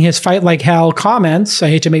taking his fight like hell comments. I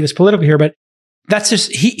hate to make this political here, but that's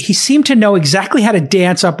just, he seemed to know exactly how to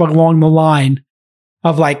dance up along the line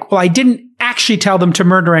of like, well, I didn't actually tell them to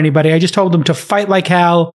murder anybody. I just told them to fight like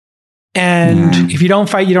hell. And if you don't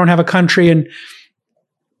fight, you don't have a country. And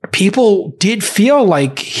people did feel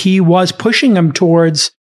like he was pushing them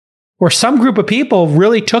towards, or some group of people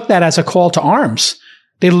really took that as a call to arms.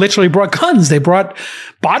 They literally brought guns. They brought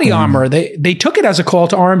body armor. They took it as a call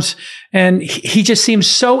to arms. And he just seems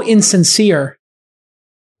so insincere.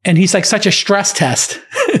 And he's like such a stress test.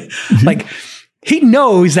 Like he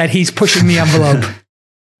knows that he's pushing the envelope.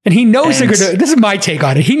 And he knows they're going to, this is my take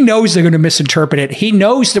on it. He knows they're going to misinterpret it. He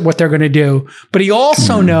knows what they're going to do. But he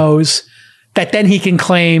also knows that then he can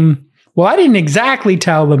claim, well, I didn't exactly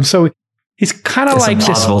tell them. So he's kind of like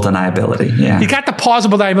plausible deniability. Yeah. He got the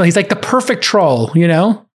plausible deniability. He's like the perfect troll, you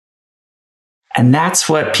know? And that's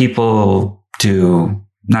what people do,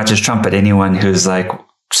 not just Trump, but anyone who's like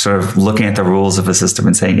sort of looking at the rules of a system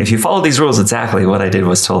and saying, if you follow these rules exactly, what I did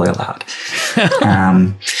was totally allowed.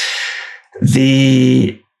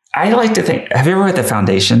 I like to think, have you ever read the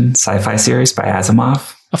Foundation sci-fi series by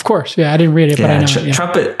Asimov? Of course. Yeah, I didn't read it, but I know.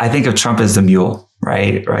 Trump, I think of Trump as the mule,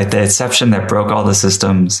 right? The exception that broke all the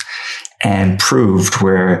systems and proved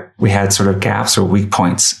where we had sort of gaps or weak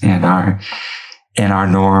points in our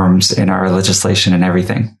norms, in our legislation and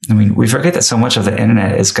everything. I mean, we forget that so much of the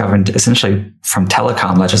internet is governed essentially from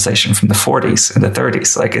telecom legislation from the 40s and the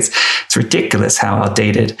 30s. Like it's ridiculous how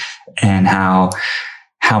outdated and how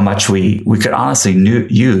much we could honestly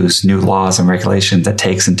use new laws and regulations that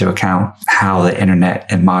takes into account how the internet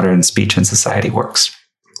and modern speech and society works.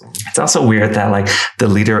 It's also weird that like the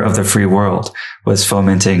leader of the free world was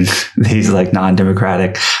fomenting these like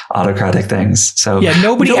non-democratic, autocratic things. So yeah,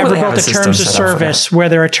 nobody ever built the terms of service where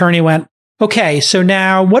their attorney went, okay, so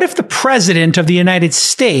now what if the president of the United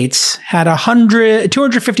States had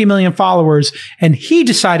 250 million followers and he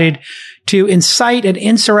decided to incite an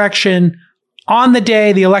insurrection on the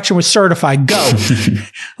day the election was certified, go.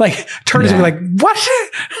 Like, Turner's gonna be like, what?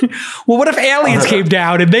 Well, what if aliens came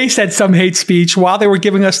down and they said some hate speech while they were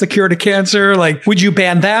giving us the cure to cancer? Like, would you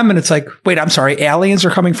ban them? And it's like, wait, I'm sorry, aliens are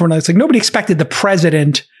coming from another. It's like, nobody expected the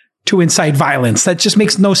president to incite violence. That just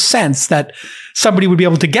makes no sense that somebody would be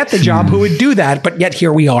able to get the job who would do that, but yet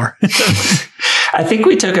here we are. I think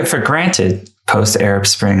we took it for granted post-Arab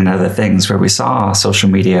Spring and other things where we saw social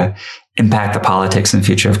media impact the politics and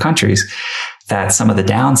future of countries, that some of the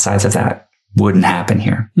downsides of that wouldn't happen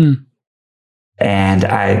here. And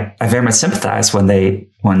I very much sympathize when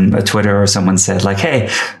a Twitter or someone said like, hey,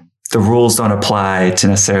 the rules don't apply to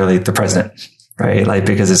necessarily the president, right? Like,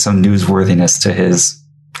 because there's some newsworthiness to his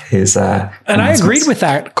and I agreed with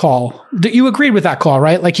that call. You agreed with that call,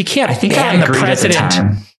 right? Like, you can't ban the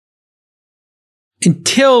president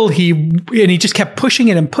until he just kept pushing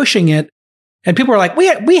it and pushing it. And people were like,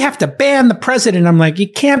 we have to ban the president. I'm like, you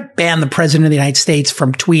can't ban the president of the United States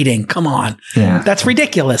from tweeting. Come on. Yeah. That's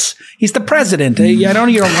ridiculous. He's the president. You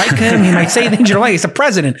don't like him. He might say things you don't like. He's the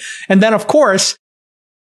president. And then, of course,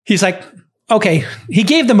 he's like, okay, he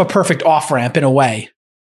gave them a perfect off-ramp in a way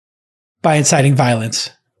by inciting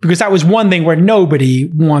violence, because that was one thing where nobody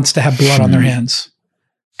wants to have blood on their hands.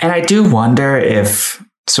 And I do wonder if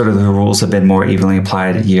sort of the rules have been more evenly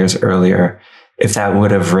applied years earlier, if that would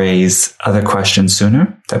have raised other questions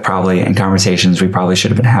sooner, that probably in conversations we probably should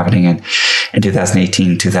have been having in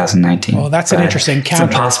 2018, 2019. Well, that's an interesting counter.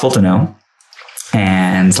 It's impossible to know.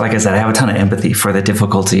 And like I said, I have a ton of empathy for the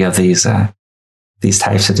difficulty of these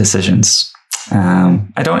types of decisions.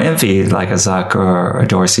 I don't envy like a Zuck or a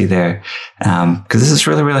Dorsey there, because this is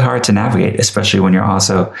really, really hard to navigate, especially when you're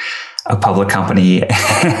also a public company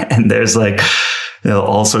and there's like,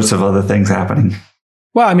 all sorts of other things happening.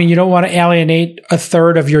 Well, I mean, you don't want to alienate a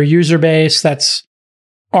third of your user base that's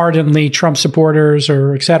ardently Trump supporters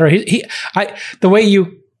or et cetera. The way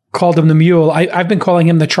you called him the mule, I've been calling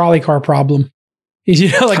him the trolley car problem.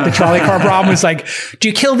 Like the trolley car problem is like, do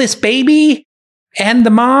you kill this baby and the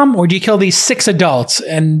mom, or do you kill these 6 adults?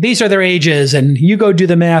 And these are their ages. And you go do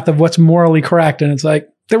the math of what's morally correct. And it's like,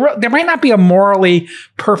 there might not be a morally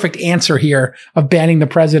perfect answer here of banning the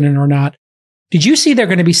president or not. Did you see they're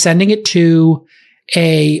going to be sending it to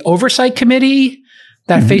a oversight committee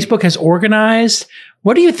that Facebook has organized?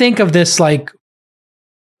 What do you think of this, like,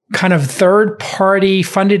 kind of third party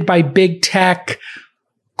funded by big tech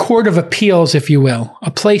court of appeals, if you will, a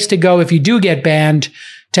place to go if you do get banned,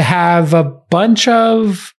 to have a bunch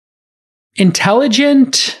of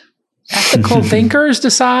intelligent, ethical thinkers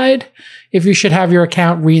decide if you should have your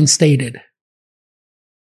account reinstated?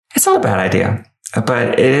 It's not a bad idea.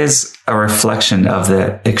 But it is a reflection of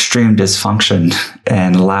the extreme dysfunction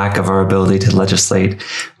and lack of our ability to legislate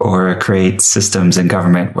or create systems in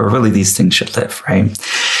government where really these things should live, right?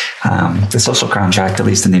 The social contract, at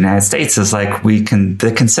least in the United States, is like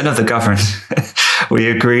the consent of the governed. We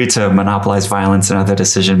agree to monopolize violence and other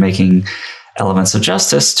decision-making elements of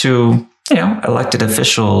justice to, elected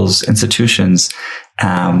officials, institutions.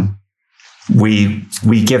 We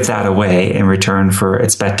give that away in return for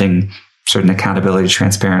expecting certain accountability,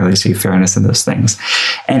 transparency, fairness in those things.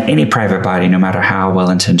 And any private body, no matter how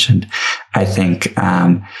well-intentioned, I think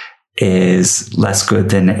is less good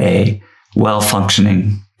than a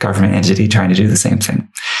well-functioning government entity trying to do the same thing.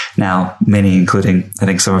 Now, many, including, I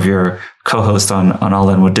think some of your co-hosts on All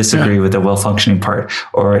In would disagree with the well-functioning part,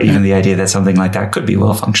 or even the idea that something like that could be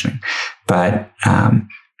well-functioning. But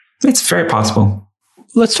it's very possible.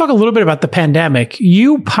 Let's talk a little bit about the pandemic.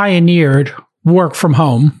 You pioneered work from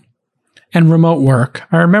home and remote work.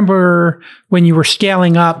 I remember when you were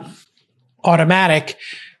scaling up Automattic,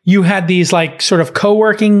 you had these like sort of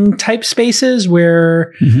co-working type spaces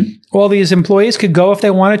where all these employees could go if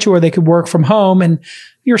they wanted to, or they could work from home, and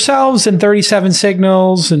yourselves and 37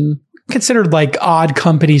 Signals and considered like odd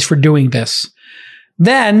companies for doing this.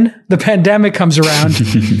 Then the pandemic comes around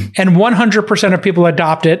and 100% of people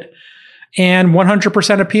adopt it. And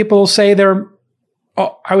 100% of people say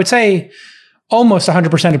I would say almost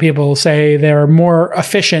 100% of people say they're more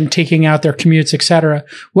efficient taking out their commutes, et cetera.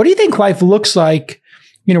 What do you think life looks like?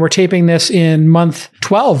 We're taping this in month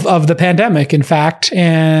 12 of the pandemic, in fact,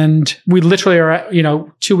 and we literally are,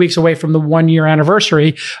 2 weeks away from the 1-year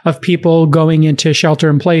anniversary of people going into shelter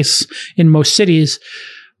in place in most cities.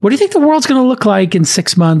 What do you think the world's going to look like in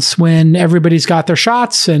 6 months when everybody's got their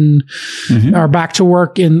shots and are back to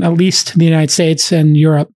work in at least the United States and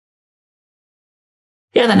Europe?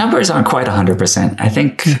 Yeah, the numbers aren't quite 100%. I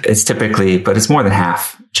think it's typically, but it's more than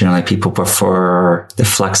half. Generally, people prefer the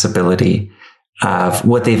flexibility of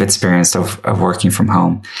what they've experienced of working from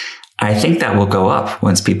home. I think that will go up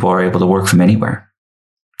once people are able to work from anywhere.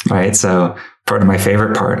 right? So part of my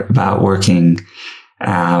favorite part about working in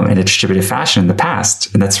a distributed fashion in the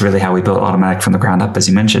past, and that's really how we built Automattic from the ground up, as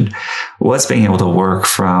you mentioned, was being able to work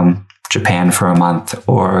from Japan for a month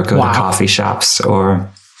or go to coffee shops, or,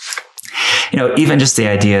 even just the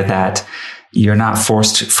idea that you're not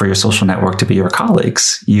forced for your social network to be your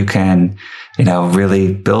colleagues. You can,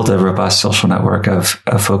 really build a robust social network of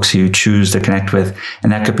folks who you choose to connect with.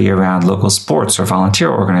 And that could be around local sports or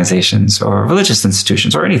volunteer organizations or religious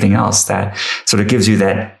institutions or anything else that sort of gives you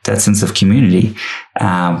that sense of community,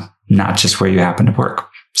 not just where you happen to work.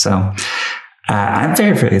 So I'm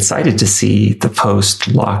very, very excited to see the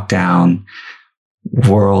post-lockdown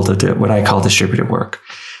world of what I call distributed work.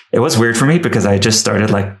 It was weird for me because I just started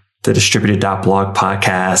the distributed.blog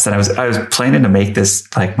podcast. And I was planning to make this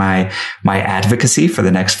like my advocacy for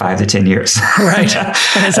the next 5 to 10 years. Right. And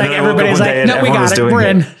it's like, everybody's like, no, we got it. We're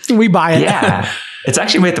in. We buy it. Yeah. It's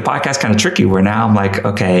actually made the podcast kind of tricky where now I'm like,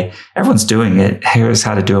 okay, everyone's doing it. Here's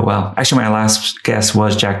how to do it well. Actually, my last guest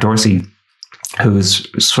was Jack Dorsey, who's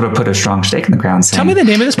sort of put a strong stake in the ground. Saying, tell me the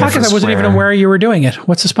name of this podcast. I wasn't even aware you were doing it.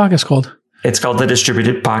 What's this podcast called? It's called The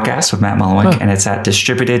Distributed Podcast with Matt Mullenweg, and it's at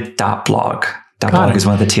distributed.blog. .blog is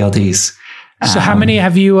one of the TLDs. So how many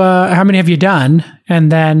have you done?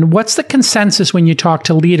 And then what's the consensus when you talk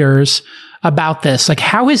to leaders about this? Like,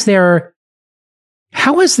 how is their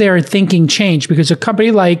thinking changed? Because a company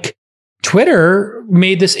like Twitter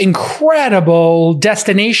made this incredible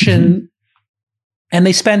destination, and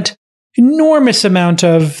they spent enormous amount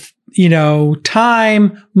of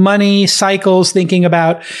time, money, cycles thinking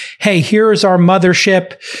about, hey, here's our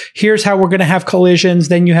mothership. Here's how we're going to have collisions.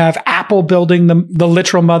 Then you have Apple building the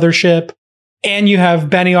literal mothership, and you have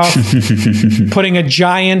Benioff putting a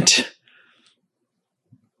giant,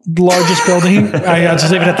 largest building. I'll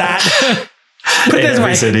just leave it at that. Put it this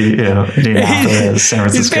way. City, Indianapolis, San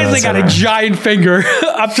Francisco. He's basically got a giant finger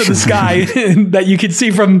up to the sky that you can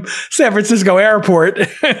see from San Francisco Airport,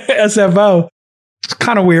 SFO. It's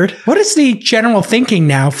kind of weird. What is the general thinking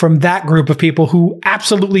now from that group of people who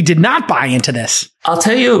absolutely did not buy into this? I'll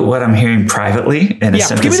tell you what I'm hearing privately in a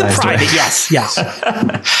synthesized give me the private. way. Yes.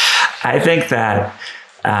 I think that,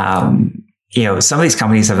 some of these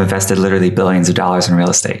companies have invested literally billions of dollars in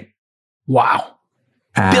real estate. Wow.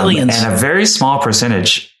 Billions. And a very small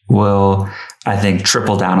percentage will, I think,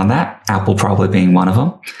 triple down on that. Apple probably being one of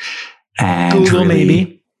them. And Google,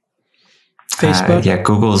 maybe. Facebook.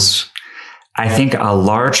 Google's, I think a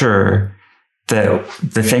larger, the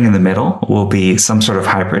thing in the middle will be some sort of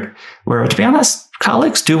hybrid where, to be honest,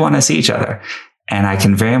 colleagues do want to see each other. And I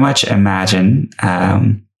can very much imagine,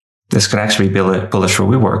 this could actually be bullish where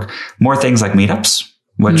we work, more things like meetups,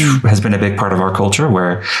 which has been a big part of our culture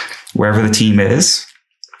where wherever the team is,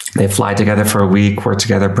 they fly together for a week, work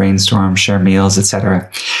together, brainstorm, share meals,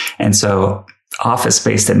 etc. And so office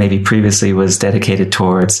space that maybe previously was dedicated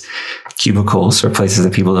towards cubicles or places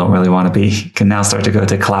that people don't really want to be can now start to go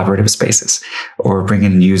to collaborative spaces or bring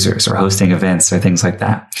in users or hosting events or things like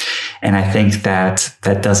that. And I think that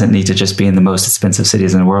doesn't need to just be in the most expensive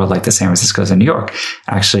cities in the world like the San Franciscos and New York.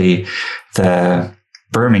 Actually, the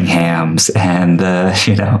Birminghams and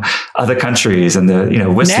the, other countries and the,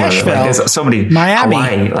 Whistler, Nashville, there's so many, Miami,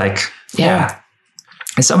 Hawaii,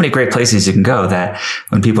 there's so many great places you can go that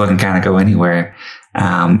when people can kind of go anywhere,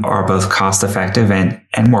 are both cost effective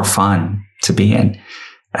and more fun to be in.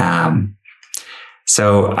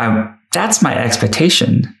 So that's my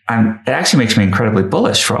expectation. It actually makes me incredibly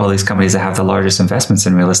bullish for all these companies that have the largest investments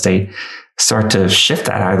in real estate start to shift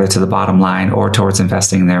that either to the bottom line or towards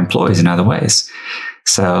investing in their employees in other ways.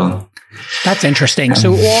 So that's interesting.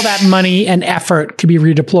 So all that money and effort could be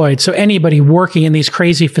redeployed. So anybody working in these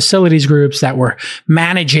crazy facilities groups that were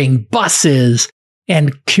managing buses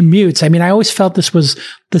and commutes. I mean, I always felt this was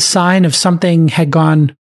the sign of something had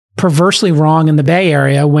gone perversely wrong in the Bay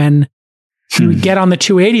Area when you would get on the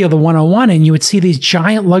 280 or the 101 and you would see these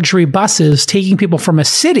giant luxury buses taking people from a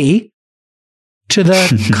city to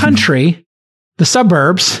the country, the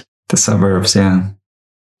suburbs. The suburbs, yeah.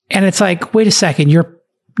 And it's like, wait a second,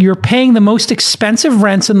 you're paying the most expensive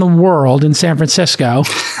rents in the world in San Francisco,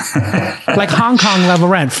 like Hong Kong level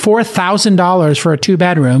rent, $4,000 for a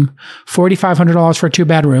 2-bedroom, $4,500 for a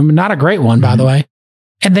 2-bedroom, not a great one, by the way.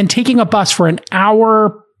 And then taking a bus for an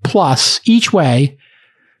hour plus each way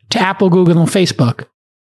to Apple, Google, and Facebook.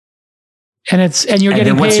 And you're getting paid. And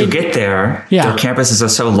then once you get there, their campuses are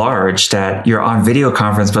so large that you're on video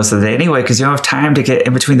conference most of the day anyway, because you don't have time to get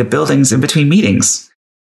in between the buildings, in between meetings.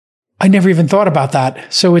 I never even thought about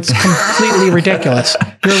that. So it's completely ridiculous.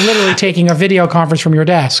 You're literally taking a video conference from your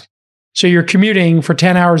desk. So you're commuting for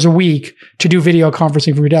 10 hours a week to do video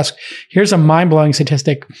conferencing from your desk. Here's a mind-blowing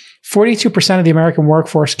statistic. 42% of the American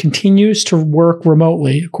workforce continues to work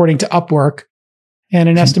remotely, according to Upwork, and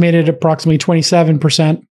an estimated approximately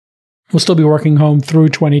 27% will still be working home through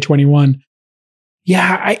 2021.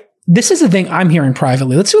 Yeah, this is the thing I'm hearing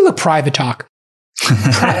privately. Let's do a little private talk.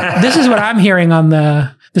 This is what I'm hearing on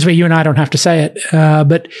this way you and I don't have to say it,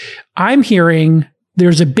 but I'm hearing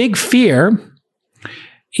there's a big fear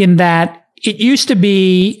in that it used to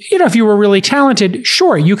be, if you were really talented,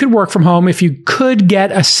 sure, you could work from home if you could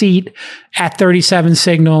get a seat at 37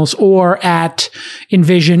 Signals or at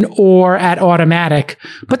Envision or at Automatic.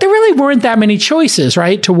 But there really weren't that many choices,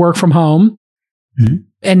 right, to work from home. Mm-hmm.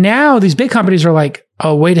 And now these big companies are like,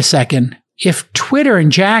 oh, wait a second. If Twitter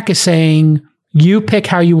and Jack is saying you pick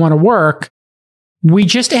how you want to work, we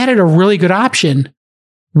just added a really good option.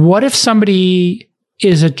 What if somebody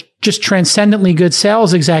is a just transcendently good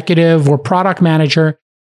sales executive or product manager,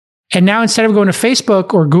 and now instead of going to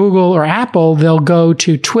Facebook or Google or Apple, they'll go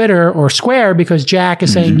to Twitter or Square because Jack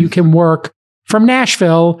is saying you can work from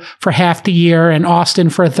Nashville for half the year and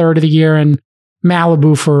Austin for a third of the year and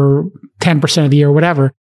Malibu for 10% of the year, or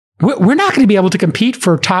whatever. We're not going to be able to compete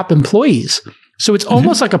for top employees. So it's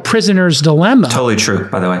almost like a prisoner's dilemma. Totally true,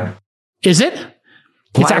 by the way. Is it?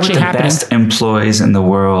 It's actually happening. Best employees in the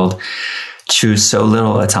world choose so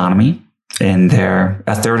little autonomy in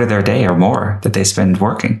a third of their day or more that they spend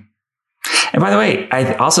working. And by the way,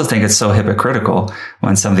 I also think it's so hypocritical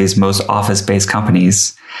when some of these most office-based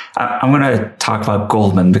companies, I'm going to talk about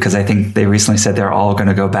Goldman because I think they recently said they're all going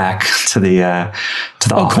to go back to the office.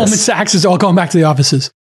 Goldman Sachs is all going back to the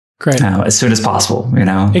offices. Great. As soon as possible,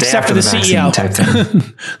 Except for the CEO. Type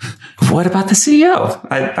thing. What about the CEO?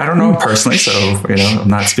 I don't know him personally, so I'm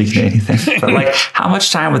not speaking to anything. But how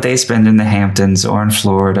much time would they spend in the Hamptons or in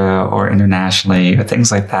Florida or internationally or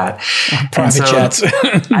things like that? Private jets.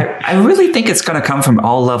 I really think it's going to come from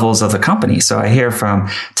all levels of the company. So I hear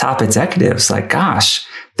from top executives like, gosh,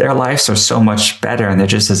 their lives are so much better and they're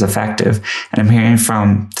just as effective. And I'm hearing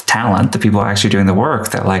from the talent, the people actually doing the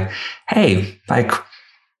work, that hey,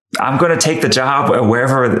 I'm going to take the job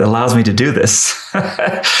wherever it allows me to do this.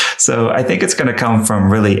 So I think it's going to come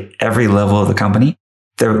from really every level of the company.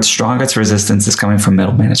 The strongest resistance is coming from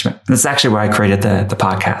middle management. That's actually why I created the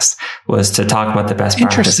podcast, was to talk about the best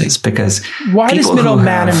practices. Because why does middle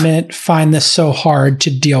management find this so hard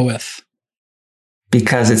to deal with?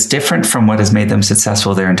 Because it's different from what has made them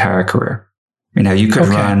successful their entire career. You could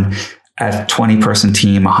run a 20-person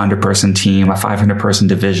team, a 100-person team, a 500-person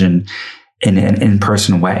division in an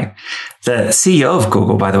in-person way. The CEO of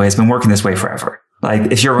Google, by the way, has been working this way forever.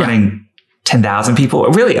 If you're running 10,000 people,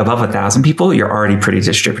 or really above 1,000 people, you're already pretty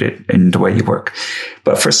distributed in the way you work.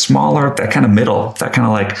 But for smaller, that kind of middle, that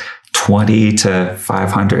kind of 20 to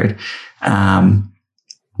 500,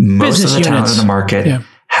 most of the talent in the market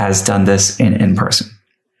has done this in person.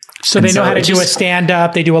 So they know how to do a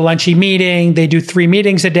stand-up, they do a lunchy meeting, they do 3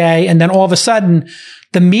 meetings a day, and then all of a sudden,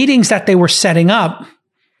 the meetings that they were setting up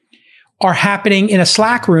are happening in a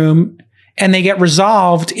Slack room, and they get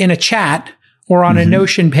resolved in a chat or on a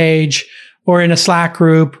Notion page or in a Slack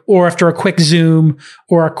group or after a quick Zoom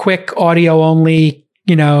or a quick audio only,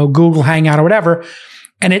 Google Hangout or whatever.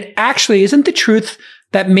 And it actually isn't the truth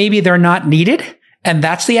that maybe they're not needed. And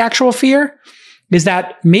that's the actual fear, is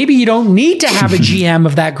that maybe you don't need to have a GM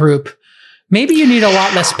of that group. Maybe you need a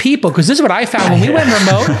lot less people, because this is what I found when we went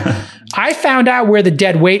remote. I found out where the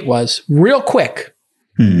dead weight was real quick.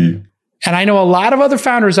 Mm-hmm. And I know a lot of other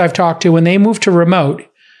founders I've talked to, when they moved to remote,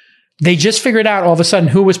 they just figured out all of a sudden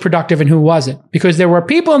who was productive and who wasn't. Because there were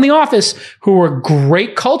people in the office who were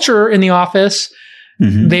great culture in the office.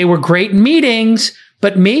 Mm-hmm. They were great in meetings,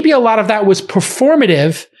 but maybe a lot of that was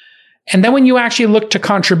performative. And then when you actually look to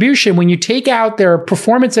contribution, when you take out their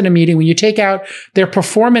performance in a meeting, when you take out their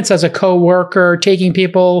performance as a coworker, taking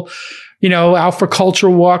people, out for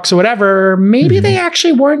cultural walks or whatever, maybe they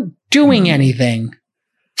actually weren't doing anything.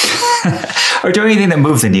 Or doing anything that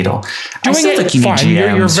moves the needle. I still think you need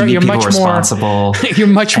GMs, you need people responsible. You're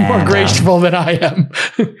much more graceful than I am.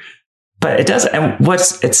 But it does. And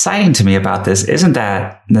what's exciting to me about this isn't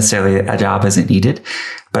that necessarily a job isn't needed,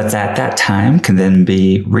 but that time can then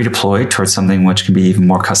be redeployed towards something which can be even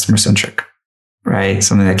more customer centric, right?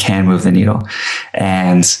 Something that can move the needle.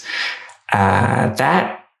 And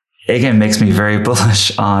that, again, makes me very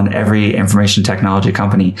bullish on every information technology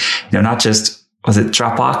company. Not just, was it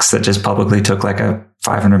Dropbox that just publicly took a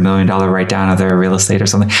 $500 million write down of their real estate or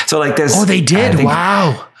something? So there's... Oh, they did?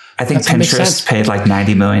 Wow. I think Pinterest paid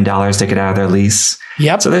 $90 million to get out of their lease.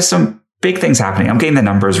 Yep. So there's some big things happening. I'm getting the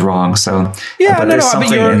numbers wrong. So yeah, but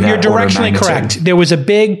you're directionally correct. There was a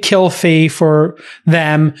big kill fee for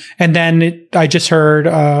them. And then I just heard,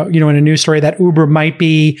 in a news story that Uber might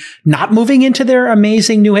be not moving into their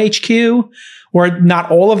amazing new HQ, or not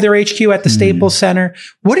all of their HQ at the Staples Center.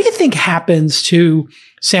 What do you think happens to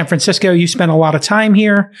San Francisco? You spent a lot of time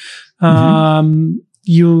here.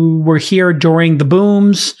 You were here during the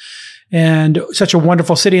booms, and such a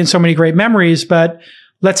wonderful city and so many great memories. But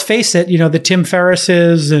let's face it, the Tim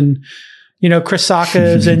Ferrisses and, Chris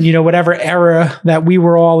Sacca's and, whatever era that we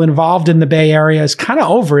were all involved in the Bay Area is kind of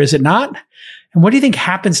over, is it not? And what do you think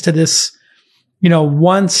happens to this,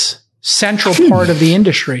 once central part of the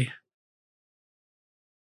industry?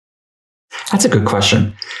 That's a good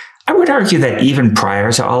question. I would argue that even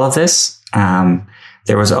prior to all of this,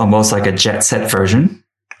 there was almost like a jet set version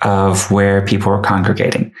of where people were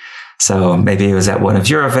congregating. So maybe it was at one of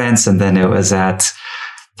your events, and then it was at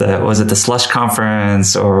the Slush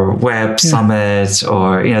Conference or Web Summit,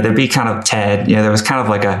 or, there'd be kind of TED, there was kind of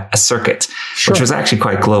like a circuit, which was actually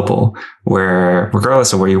quite global, where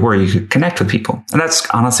regardless of where you were, you could connect with people. And that's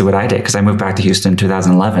honestly what I did, because I moved back to Houston in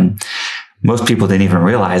 2011. Most people didn't even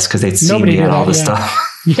realize, because they'd seen me at all this stuff.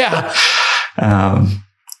 Yeah.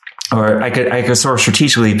 Or I could sort of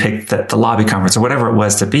strategically pick the lobby conference or whatever it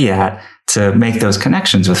was to be at, to make those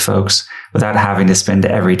connections with folks without having to spend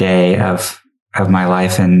every day of my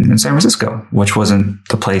life in San Francisco, which wasn't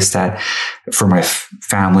the place that, for my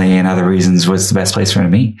family and other reasons, was the best place for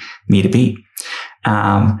me to be.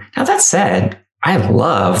 Now that said, I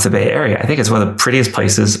love the Bay Area. I think it's one of the prettiest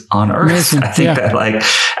places on earth. Amazing. I think that, like,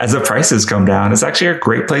 as the prices come down, it's actually a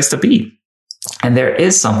great place to be. And there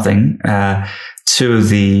is something to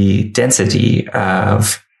the density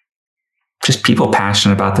of just people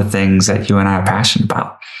passionate about the things that you and I are passionate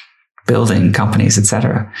about, building companies,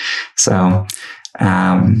 etc. So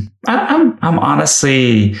I'm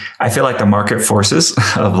honestly, I feel like the market forces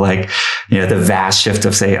of, like, the vast shift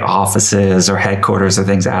of, say, offices or headquarters or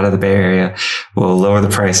things out of the Bay Area will lower the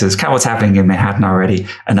prices. Kind of what's happening in Manhattan already,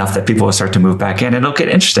 enough that people will start to move back in, and it'll get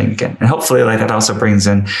interesting again. And hopefully, like, that also brings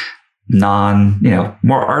in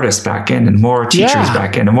more artists back in, and more teachers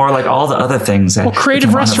back in, and more, like, all the other things that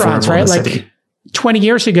creative restaurants, right? Like 20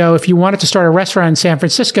 years ago, if you wanted to start a restaurant in San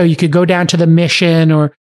Francisco, you could go down to the Mission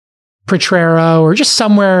or Potrero or just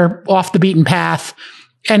somewhere off the beaten path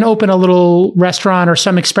and open a little restaurant or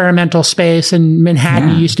some experimental space. In Manhattan,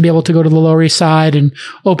 you used to be able to go to the Lower East Side and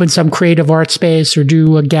open some creative art space or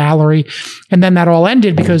do a gallery. And then that all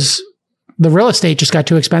ended because the real estate just got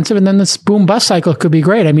too expensive. And then this boom bust cycle could be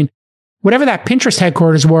great. I mean, whatever that Pinterest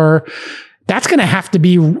headquarters were, that's going to have to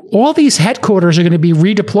be, all these headquarters are going to be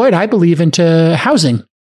redeployed, I believe, into housing.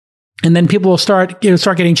 And then people will start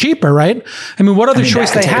getting cheaper, right? I mean, what other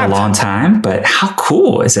choice they have? That could take a long time, but how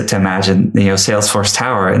cool is it to imagine, Salesforce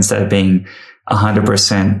Tower, instead of being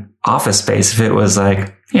 100% office space, if it was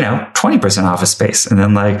like, 20% office space, and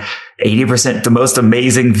then like 80% the most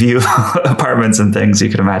amazing view apartments and things you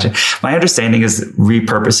could imagine. My understanding is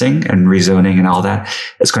repurposing and rezoning and all that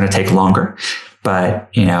is going to take longer. But,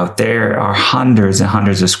 there are hundreds and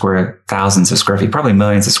hundreds of thousands of square feet, probably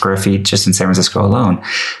millions of square feet just in San Francisco alone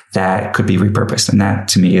that could be repurposed. And that,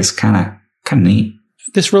 to me, is kind of neat.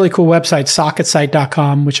 This really cool website,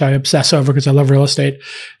 socketsite.com, which I obsess over because I love real estate.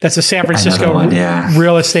 That's a San Francisco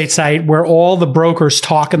real estate site where all the brokers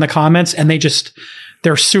talk in the comments, and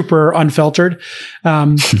they're super unfiltered.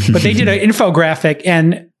 But they did an infographic,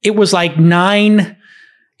 and it was like 8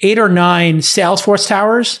 or 9 Salesforce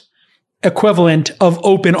towers equivalent of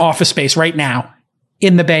open office space right now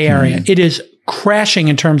in the Bay Area. It is crashing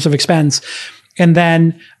in terms of expense. And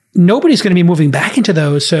then nobody's going to be moving back into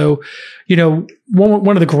those. So,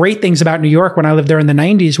 one of the great things about New York when I lived there in the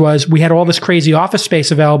 90s was we had all this crazy office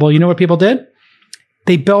space available. You know what people did?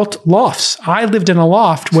 They built lofts. I lived in a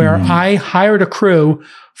loft where I hired a crew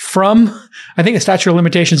from, I think the statute of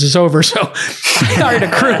limitations is over. So I hired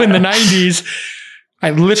a crew in the 90s.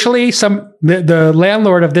 I literally, the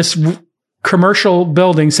landlord of this commercial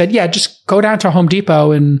building said, just go down to Home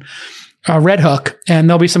Depot and Red Hook, and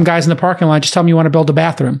there'll be some guys in the parking lot. Just tell them you want to build a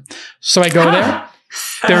bathroom. So I go there.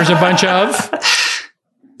 There's a bunch of,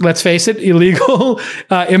 let's face it, illegal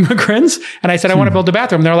immigrants. And I said, I want to build a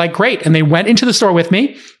bathroom. They're like, great. And they went into the store with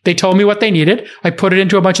me. They told me what they needed. I put it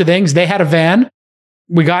into a bunch of things. They had a van.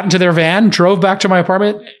 We got into their van, drove back to my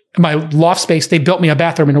apartment, my loft space. They built me a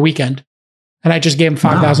bathroom in a weekend. And I just gave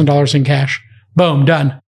them $5,000 in cash. Boom,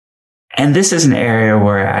 done. And this is an area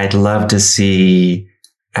where I'd love to see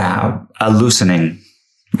a loosening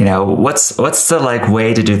what's the like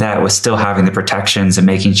way to do that with still having the protections and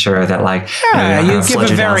making sure that like you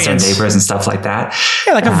give a variance, neighbors and stuff like that.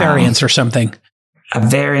 Yeah, like a variance or something. A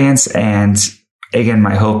variance, and again,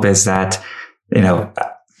 my hope is that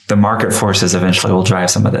the market forces eventually will drive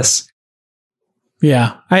some of this.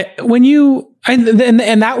 Yeah,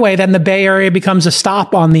 and that way, then the Bay Area becomes a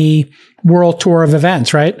stop on the world tour of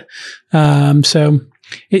events, right? So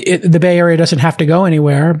the Bay Area doesn't have to go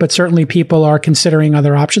anywhere, but certainly people are considering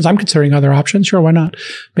other options. I'm considering other options. Sure, why not?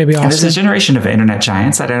 Maybe Austin. And there's a generation of internet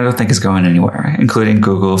giants that I don't think is going anywhere, including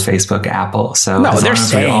Google, Facebook, Apple. So no, they're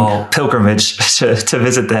saying we all pilgrimage to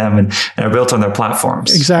visit them and are built on their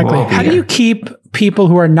platforms. Exactly. How do you keep people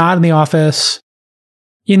who are not in the office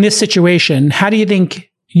in this situation? How do you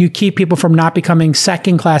think you keep people from not becoming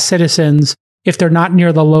second-class citizens if they're not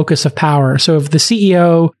near the locus of power? So if the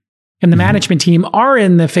CEO and the management team are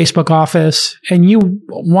in the Facebook office and you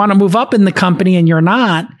want to move up in the company and you're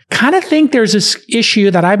not, kind of think there's this issue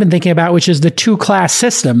that I've been thinking about, which is the two-class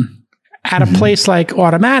system. At a place like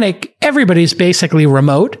Automattic, everybody's basically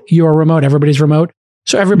remote. You're remote, everybody's remote.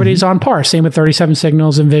 So everybody's on par. Same with 37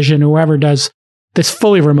 Signals and Vision, whoever does this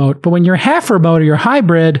fully remote. But when you're half remote or you're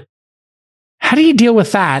hybrid, how do you deal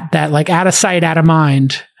with that like out of sight, out of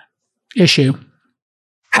mind issue?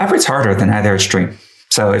 Hybrid's harder than either extreme.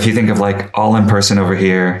 So if you think of like all in person over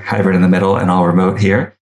here, hybrid in the middle, and all remote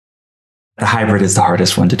here, the hybrid is the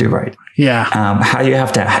hardest one to do right. Yeah. How you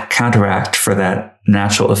have to counteract for that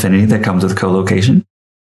natural affinity that comes with co-location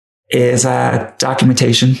is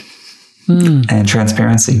documentation and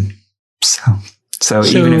transparency. So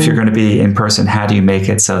even if you're going to be in person, how do you make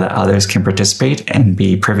it so that others can participate and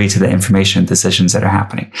be privy to the information and decisions that are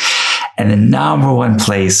happening? And the number one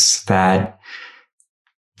place that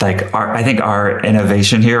I think our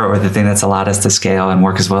innovation here, or the thing that's allowed us to scale and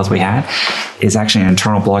work as well as we had, is actually an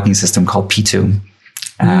internal blogging system called P2,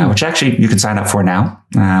 which actually you can sign up for now.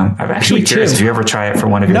 I'm actually curious if you ever try it for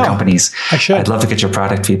one of your companies. I should. I'd love to get your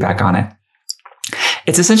product feedback on it.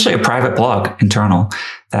 It's essentially a private blog, internal,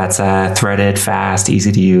 that's threaded, fast,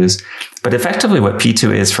 easy to use. But effectively what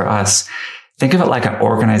P2 is for us, think of it like an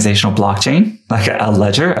organizational blockchain, like a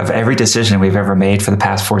ledger of every decision we've ever made for the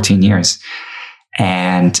past 14 years.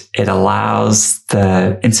 And it allows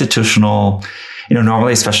the institutional,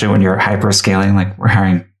 normally, especially when you're hyper scaling, like we're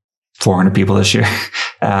hiring 400 people this year,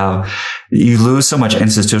 you lose so much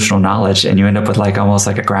institutional knowledge and you end up with almost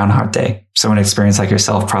like a Groundhog Day. Someone experienced like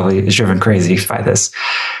yourself probably is driven crazy by this.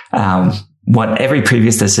 What every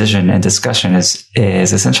previous decision and discussion is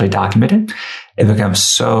essentially documented. It becomes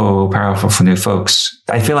so powerful for new folks.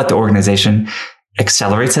 I feel like the organization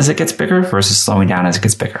accelerates as it gets bigger versus slowing down as it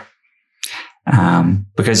gets bigger.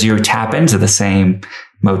 Because you tap into the same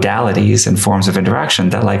modalities and forms of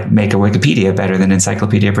interaction that make a Wikipedia better than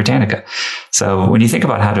Encyclopedia Britannica. So when you think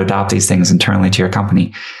about how to adopt these things internally to your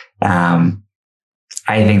company, I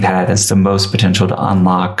think that has the most potential to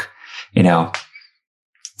unlock,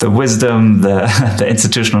 the wisdom, the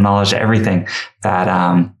institutional knowledge, everything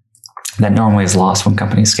that normally is lost when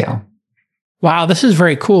companies scale. Wow, this is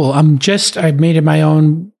very cool. I've made it my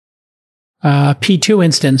own P2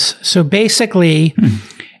 instance. So basically,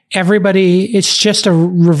 it's just a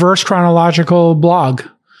reverse chronological blog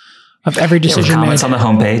of every decision made. Comments on the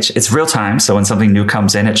homepage. It's real time. So when something new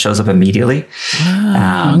comes in, it shows up immediately.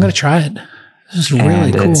 I'm going to try it. This is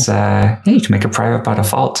really cool. It's, you can make it private by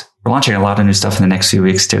default. We're launching a lot of new stuff in the next few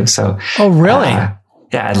weeks too. So, oh, really? Yeah,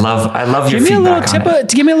 I love your feedback on it.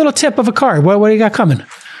 Give me a little tip of a card. What do you got coming?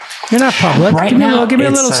 You're not public. Give me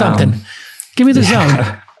a little something. Give me the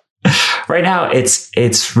zone. Right now,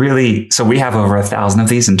 it's really, so we have over 1,000 of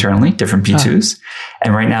these internally, different P2s.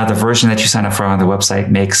 And right now, the version that you sign up for on the website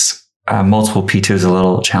makes multiple P2s a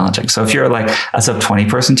little challenging. So if you're like a sub 20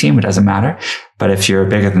 person team, it doesn't matter. But if you're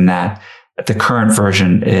bigger than that, the current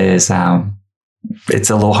version is, it's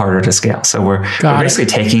a little harder to scale. So we're basically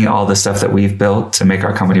taking all the stuff that we've built to make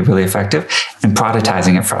our company really effective and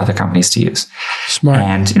productizing it for other companies to use. Smart.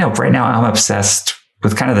 And, right now I'm obsessed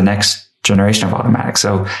with kind of the next generation of Automattic.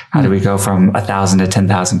 So how do we go from 1,000 to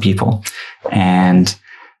 10,000 people? And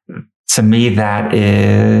to me, that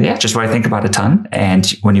is, just what I think about a ton. And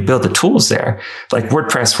when you build the tools there, like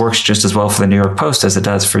WordPress works just as well for the New York Post as it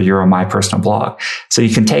does for your or my personal blog. So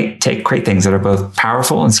you can take great things that are both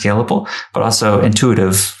powerful and scalable, but also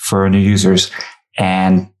intuitive for new users.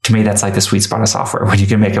 And to me, that's like the sweet spot of software, when you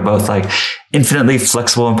can make it both like infinitely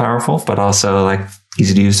flexible and powerful, but also like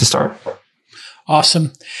easy to use to start.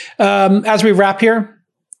 Awesome. As we wrap here,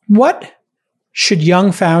 what should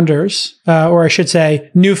young founders, or I should say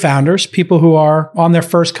new founders, people who are on their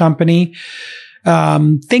first company,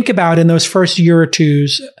 think about in those first year or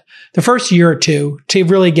the first year or two to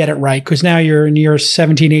really get it right, because now you're in year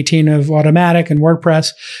 17, 18 of Automattic and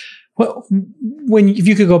WordPress. If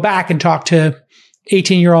you could go back and talk to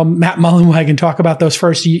 18-year-old Matt Mullenweg and talk about those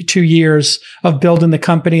first 2 years of building the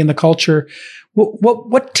company and the culture,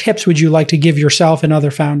 what tips would you like to give yourself and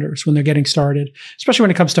other founders when they're getting started, especially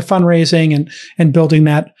when it comes to fundraising and building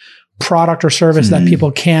that product or service that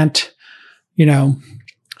people can't,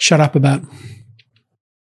 shut up about?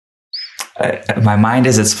 My mind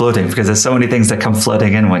is exploding because there's so many things that come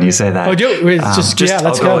flooding in when you say that. Oh,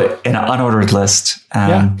 let's go. In an unordered list.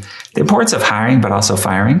 The importance of hiring, but also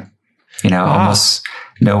firing. Almost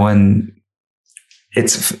no one,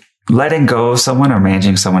 it's letting go of someone or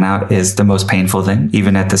managing someone out is the most painful thing,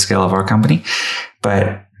 even at the scale of our company.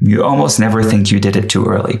 But you almost never think you did it too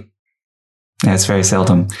early. It's very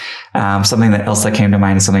seldom. Something else that came to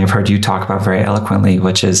mind is something I've heard you talk about very eloquently,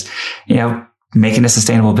 which is, making a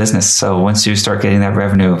sustainable business. So once you start getting that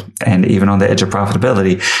revenue and even on the edge of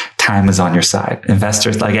profitability, time is on your side.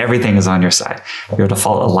 Investors, like everything is on your side. You're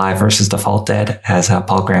default alive versus default dead, as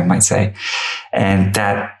Paul Graham might say. And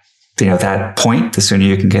that point, the sooner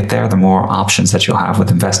you can get there, the more options that you'll have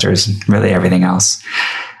with investors and really everything else.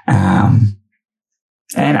 And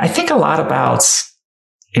I think a lot about,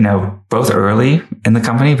 both early in the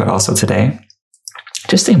company, but also today,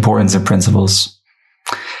 just the importance of principles.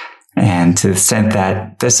 And to the extent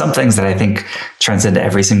that there's some things that I think transcend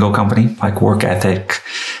every single company, like work ethic,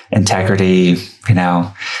 integrity,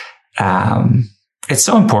 it's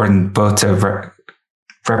so important both to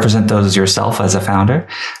represent those yourself as a founder,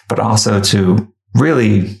 but also to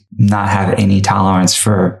really not have any tolerance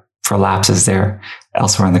for lapses there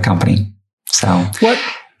elsewhere in the company. So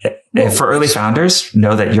for early founders,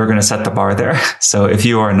 know that you're going to set the bar there. So if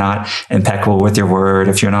you are not impeccable with your word,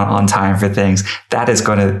 if you're not on time for things, that is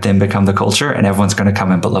going to then become the culture and everyone's going to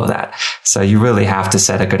come in below that. So you really have to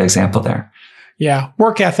set a good example there. Yeah.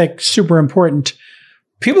 Work ethic, super important.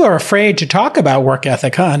 People are afraid to talk about work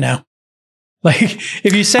ethic, now? Like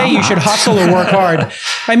if you say you should hustle or work hard,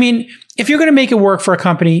 I mean, if you're going to make it work for a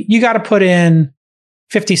company, you got to put in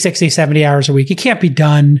 50, 60, 70 hours a week. It can't be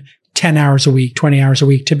done 10 hours a week, 20 hours a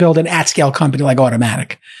week to build an at-scale company like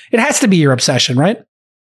Automattic. It has to be your obsession, right?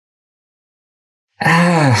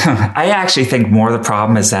 I actually think more of the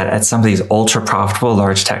problem is that at some of these ultra profitable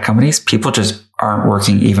large tech companies, people just aren't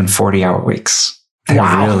working even 40-hour weeks. They're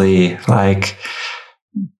really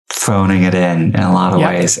phoning it in a lot of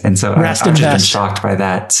ways. And so I've just been shocked by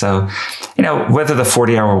that. So, whether the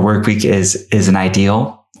 40-hour work week is an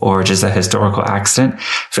ideal or just a historical accident, I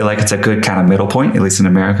feel like it's a good kind of middle point, at least in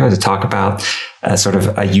America, to talk about sort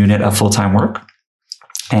of a unit of full-time work.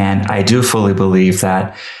 And I do fully believe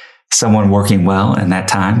that someone working well in that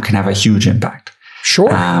time can have a huge impact. Sure.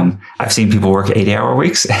 I've seen people work 80-hour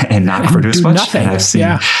weeks and not produce much. Nothing. And I've seen,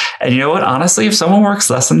 and you know what? Honestly, if someone works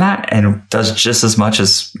less than that and does just as much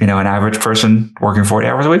as, an average person working 40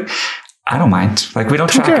 hours a week, I don't mind. Like we don't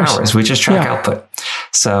track hours. We just track output.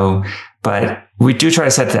 So, but we do try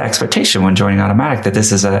to set the expectation when joining Automattic that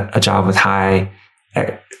this is a job with high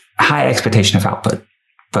expectation of output.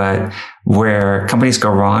 But where companies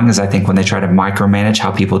go wrong is I think when they try to micromanage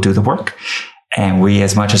how people do the work. And we,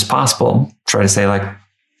 as much as possible, try to say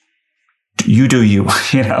you do you,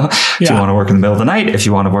 If you want to work in the middle of the night, if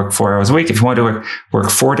you want to work 4 hours a week, if you want to work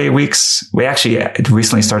 4-day weeks, we actually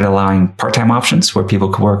recently started allowing part-time options where people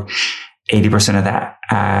could work 80% of that,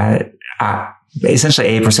 essentially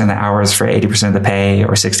 80% of the hours for 80% of the pay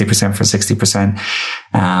or 60% for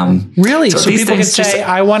 60%. Really? So people can say,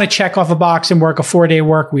 I want to check off a box and work a 4-day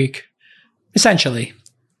work week, essentially.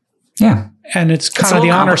 Yeah. And it's kind of the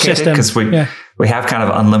honor system. Because we have kind of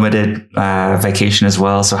unlimited vacation as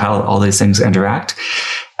well. So how all these things interact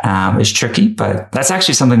is tricky, but that's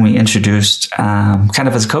actually something we introduced kind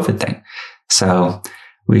of as a COVID thing. So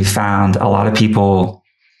we found a lot of people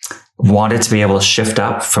wanted to be able to shift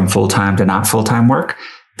up from full-time to not full-time work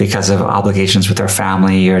because of obligations with their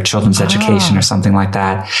family or children's education or something like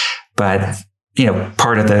that. But,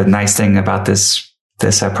 part of the nice thing about this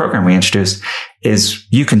program we introduced is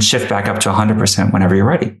you can shift back up to 100% whenever you're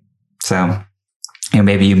ready. So,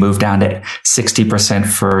 maybe you move down to 60%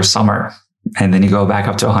 for summer and then you go back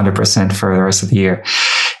up to 100% for the rest of the year.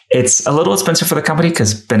 It's a little expensive for the company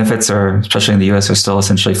because benefits are, especially in the US, are still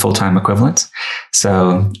essentially full-time equivalents.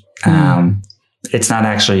 So, it's not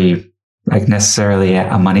actually necessarily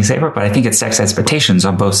a money saver, but I think it sets expectations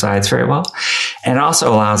on both sides very well. And it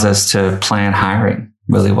also allows us to plan hiring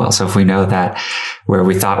really well. So if we know that where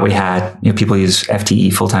we thought we had, people use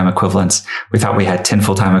FTE full-time equivalents, we thought we had 10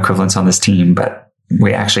 full-time equivalents on this team, but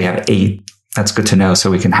we actually have 8. That's good to know.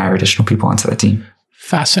 So we can hire additional people onto the team.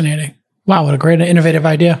 Fascinating. Wow, what a great innovative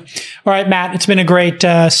idea. All right, Matt, it's been a great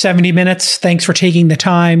 70 minutes. Thanks for taking the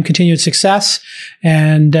time. Continued success.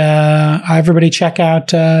 And everybody check out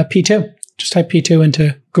P2. Just type P2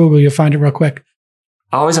 into Google. You'll find it real quick.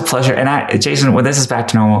 Always a pleasure. And Jason, when this is back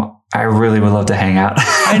to normal, I really would love to hang out.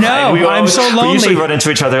 I know. I'm so lonely. We usually run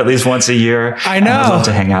into each other at least once a year. I know. I'd love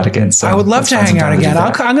to hang out again. So I would love to hang out again.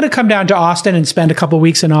 I'm going to come down to Austin and spend a couple of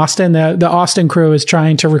weeks in Austin. The Austin crew is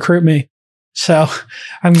trying to recruit me. So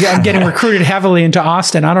I'm getting recruited heavily into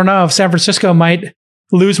Austin. I don't know if San Francisco might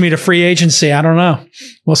lose me to free agency. I don't know.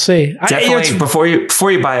 We'll see. Definitely, before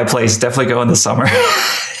you buy a place, definitely go in the summer.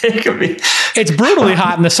 It could be. It's brutally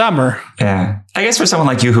hot in the summer. Yeah. I guess for someone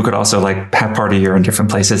like you who could also like have part of the year in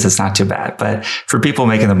different places, it's not too bad. But for people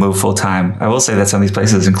making the move full time, I will say that some of these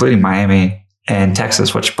places, including Miami and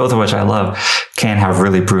Texas, both of which I love, can have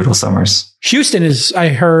really brutal summers. Houston is, I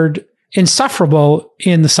heard, insufferable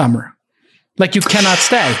in the summer. Like you cannot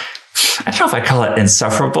stay. I don't know if I call it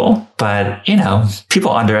insufferable, but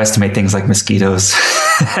people underestimate things like mosquitoes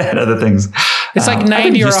and other things. It's like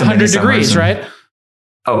 90 or 100 degrees, right?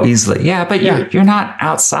 Oh, easily. Yeah. But you're not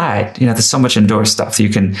outside. There's so much indoor stuff. You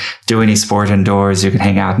can do any sport indoors. You can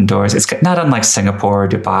hang out indoors. It's not unlike Singapore or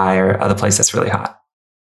Dubai or other places that's really hot.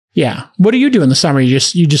 Yeah. What do you do in the summer?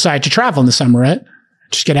 You decide to travel in the summer, right?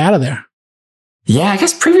 Just get out of there. Yeah, I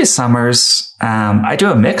guess previous summers, I do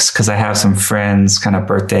a mix because I have some friends, kind of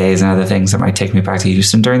birthdays and other things that might take me back to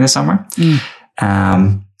Houston during the summer.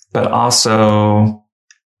 But also,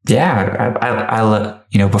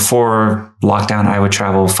 I before lockdown, I would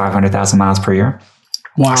travel 500,000 miles per year.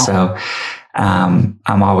 Wow. So, I'm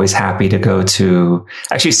always happy to go to,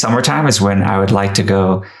 actually summertime is when I would like to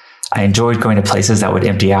go. I enjoyed going to places that would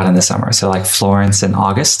empty out in the summer. So like Florence in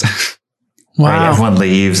August. Wow. Right? Everyone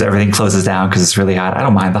leaves, everything closes down because it's really hot. I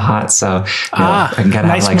don't mind the hot. So I can kind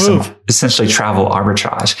of have like some essentially travel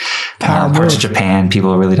arbitrage. Parts of Japan,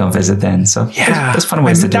 people really don't visit then. So there's fun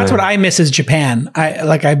ways to do it. That's what I miss is Japan.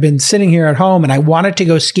 I've been sitting here at home and I wanted to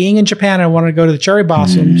go skiing in Japan. I wanted to go to the cherry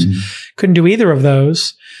blossoms. Couldn't do either of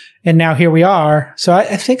those. And now here we are. So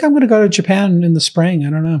I think I'm going to go to Japan in the spring. I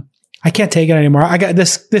don't know. I can't take it anymore. I got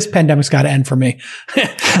this pandemic's got to end for me.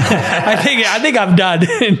 I think I'm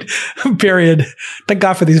done. Period. Thank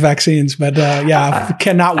God for these vaccines. But I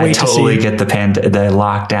cannot wait to see. I totally get the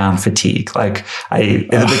lockdown fatigue. Like in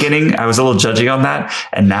the beginning, I was a little judgy on that,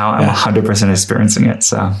 and now I'm 100% experiencing it.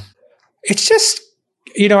 So it's just,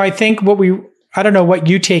 I think I don't know what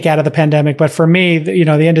you take out of the pandemic, but for me, the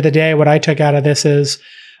end of the day, what I took out of this is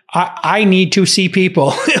I need to see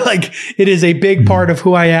people. Like it is a big part of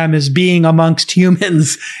who I am is being amongst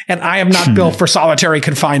humans, and I am not built for solitary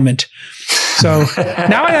confinement. So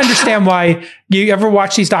now I understand why you ever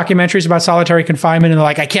watch these documentaries about solitary confinement and they're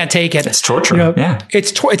like, I can't take it. It's torture.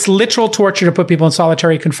 It's literal torture to put people in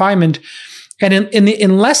solitary confinement. And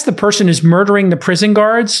unless the person is murdering the prison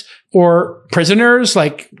guards or prisoners,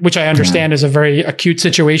 which I understand is a very acute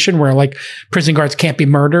situation where prison guards can't be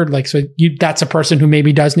murdered. That's a person who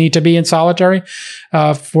maybe does need to be in solitary,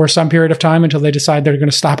 for some period of time until they decide they're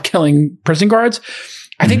going to stop killing prison guards.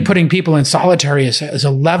 I think putting people in solitary is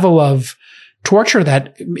a level of torture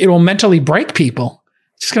that it will mentally break people.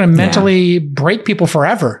 It's just going to mentally break people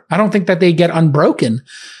forever. I don't think that they get unbroken.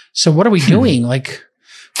 So what are we doing?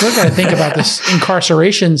 We're going to think about this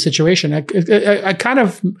incarceration situation. I kind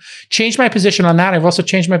of changed my position on that. I've also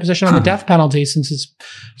changed my position on the death penalty since it's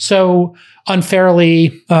so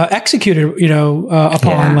unfairly executed,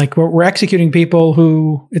 upon. We're executing people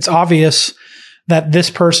who it's obvious that this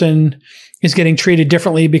person is getting treated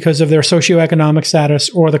differently because of their socioeconomic status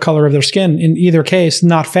or the color of their skin. In either case,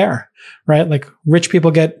 not fair, right? Like rich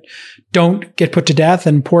people don't get put to death,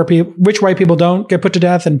 and rich white people don't get put to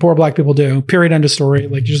death, and poor black people do. Period. End of story.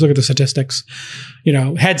 You just look at the statistics.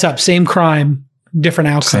 Heads up, same crime, different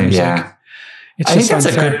outcomes. I think that's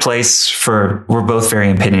unfair. A good place we're both very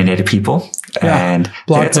opinionated people. And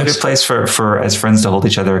it's a good place for as friends to hold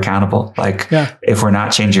each other accountable. If we're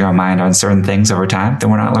not changing our mind on certain things over time, then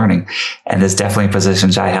we're not learning. And there's definitely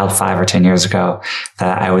positions I held 5 or 10 years ago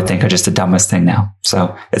that I would think are just the dumbest thing now.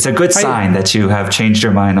 So it's a good sign that you have changed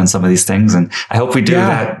your mind on some of these things. And I hope we do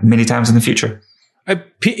that many times in the future.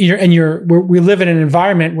 We live in an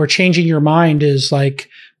environment where changing your mind is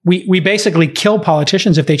we basically kill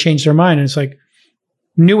politicians if they change their mind. And it's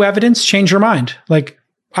new evidence, change your mind.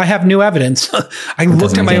 I have new evidence. I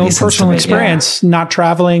looked at my own personal experience, not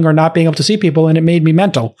traveling or not being able to see people, and it made me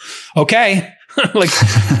mental. Okay. Like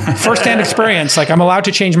firsthand experience. Like I'm allowed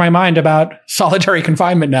to change my mind about solitary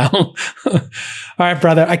confinement now. All right,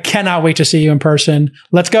 brother. I cannot wait to see you in person.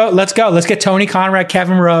 Let's go. Let's get Tony Conrad,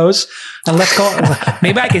 Kevin Rose, and let's go.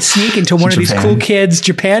 Maybe I could sneak into one of these cool kids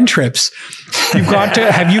Japan trips.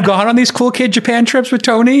 Have you gone on these cool kid Japan trips with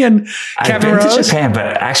Tony and Kevin Rose? I've been to Japan,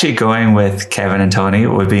 but actually going with Kevin and Tony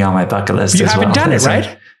would be on my bucket list as well. You haven't done it,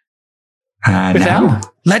 right? With them?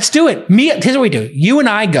 Let's do it. Here's what we do. You and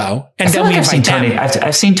I go, and then we invite Tony.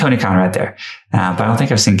 I've seen Tony Conrad there, but I don't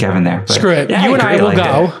think I've seen Kevin there. But screw it. Yeah, you and I will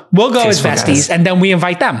go. We'll go as besties, guys. And then we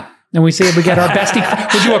invite them. And we see if we get our bestie.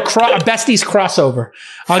 We'll do a besties crossover.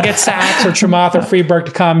 I'll get Sachs or Chamath or Freeberg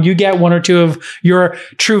to come. You get one or two of your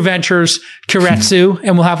True Ventures Kiretsu,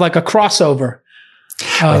 and we'll have like a crossover.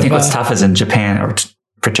 I think what's tough is in Japan, or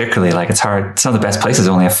particularly, like it's hard. Some of the best places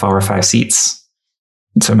only have 4 or 5 seats.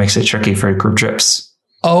 So it makes it tricky for group trips.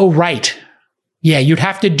 Oh, right. Yeah, you'd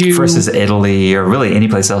have to do... Versus Italy or really any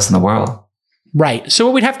place else in the world. Right. So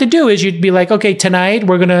what we'd have to do is you'd be like, okay, tonight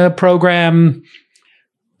we're going to program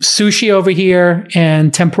sushi over here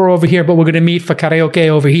and tempura over here, but we're going to meet for karaoke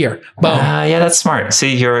over here. Boom. Yeah, that's smart.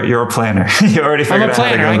 See, you're a planner. You already figured out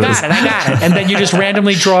how to go. I'm a planner. I got it. And then you just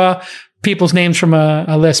randomly draw people's names from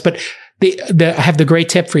a list. But I have the great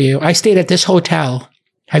tip for you. I stayed at this hotel.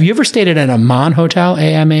 Have you ever stayed at an Aman hotel?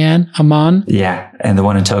 A-M-A-N? Aman? Yeah. And the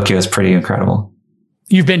one in Tokyo is pretty incredible.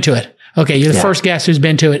 You've been to it. Okay. You're the first guest who's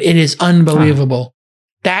been to it. It is unbelievable.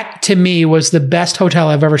 That to me was the best hotel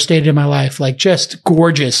I've ever stayed in my life. Like just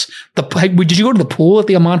gorgeous. Did you go to the pool at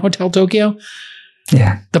the Aman Hotel Tokyo?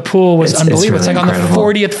 Yeah. The pool was unbelievable. It's, really like incredible.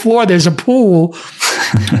 On the 40th floor, there's a pool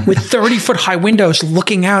with 30-foot high windows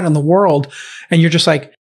looking out on the world. And you're just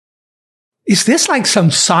like, is this like some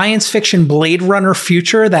science fiction Blade Runner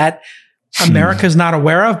future that America's not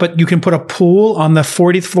aware of, but you can put a pool on the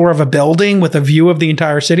 40th floor of a building with a view of the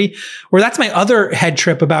entire city? Or that's my other head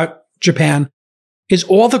trip about Japan, is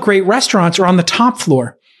all the great restaurants are on the top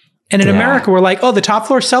floor. And in America, we're like, oh, the top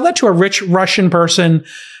floor, sell that to a rich Russian person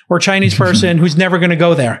or Chinese person who's never going to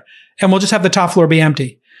go there. And we'll just have the top floor be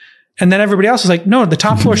empty. And then everybody else is like, no, the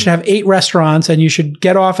top floor should have 8 restaurants and you should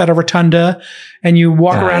get off at a rotunda and you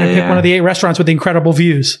walk around and pick one of the 8 restaurants with the incredible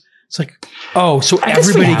views. It's like, oh, so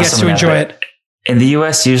everybody gets to enjoy it. In the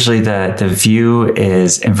US, usually the view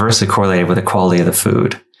is inversely correlated with the quality of the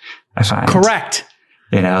food, I find. Correct.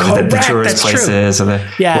 You know, the tourist places.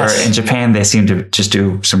 Where in Japan, they seem to just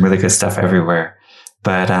do some really good stuff everywhere.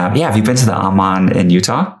 But have you been to the Aman in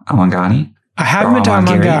Utah? Amangani? I haven't been to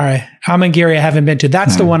Amangiri. Amangiri I haven't been to.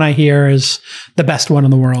 That's the one I hear is the best one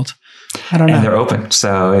in the world. I don't know. And they're open.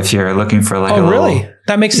 So if you're looking for like really?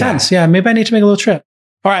 That makes sense. Yeah. Maybe I need to make a little trip.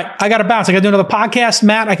 All right. I got to bounce. I got to do another podcast.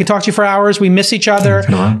 Matt, I can talk to you for hours. We miss each other.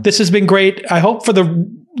 This has been great. I hope for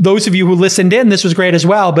those of you who listened in, this was great as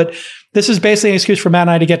well. But this is basically an excuse for Matt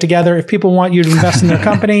and I to get together. If people want you to invest in their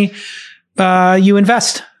company, you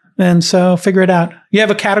invest. And so figure it out. You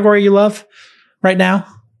have a category you love right now?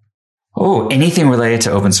 Oh, anything related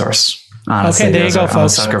to open source. Honestly, okay, there you go, folks. I'm a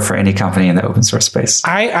sucker for any company in the open source space.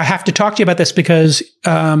 I have to talk to you about this because,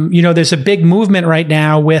 there's a big movement right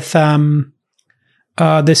now with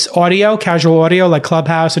this audio, casual audio, like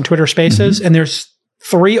Clubhouse and Twitter Spaces. And there's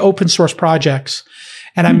 3 open source projects.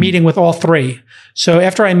 And I'm meeting with all 3. So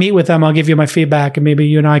after I meet with them, I'll give you my feedback and maybe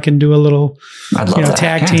you and I can do a little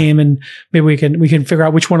tag team and maybe we can figure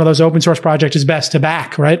out which one of those open source projects is best to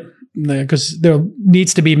back, right? Because there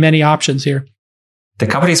needs to be many options here. The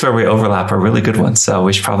companies where we overlap are really good ones, so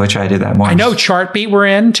we should probably try to do that more. I know Chartbeat we're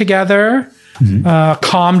in together.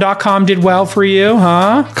 Calm.com did well for you,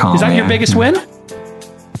 huh? Calm, is that your biggest win?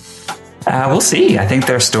 We'll see. I think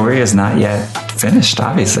their story is not yet finished,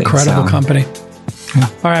 obviously. Incredible company.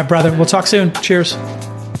 All right, brother. We'll talk soon. Cheers.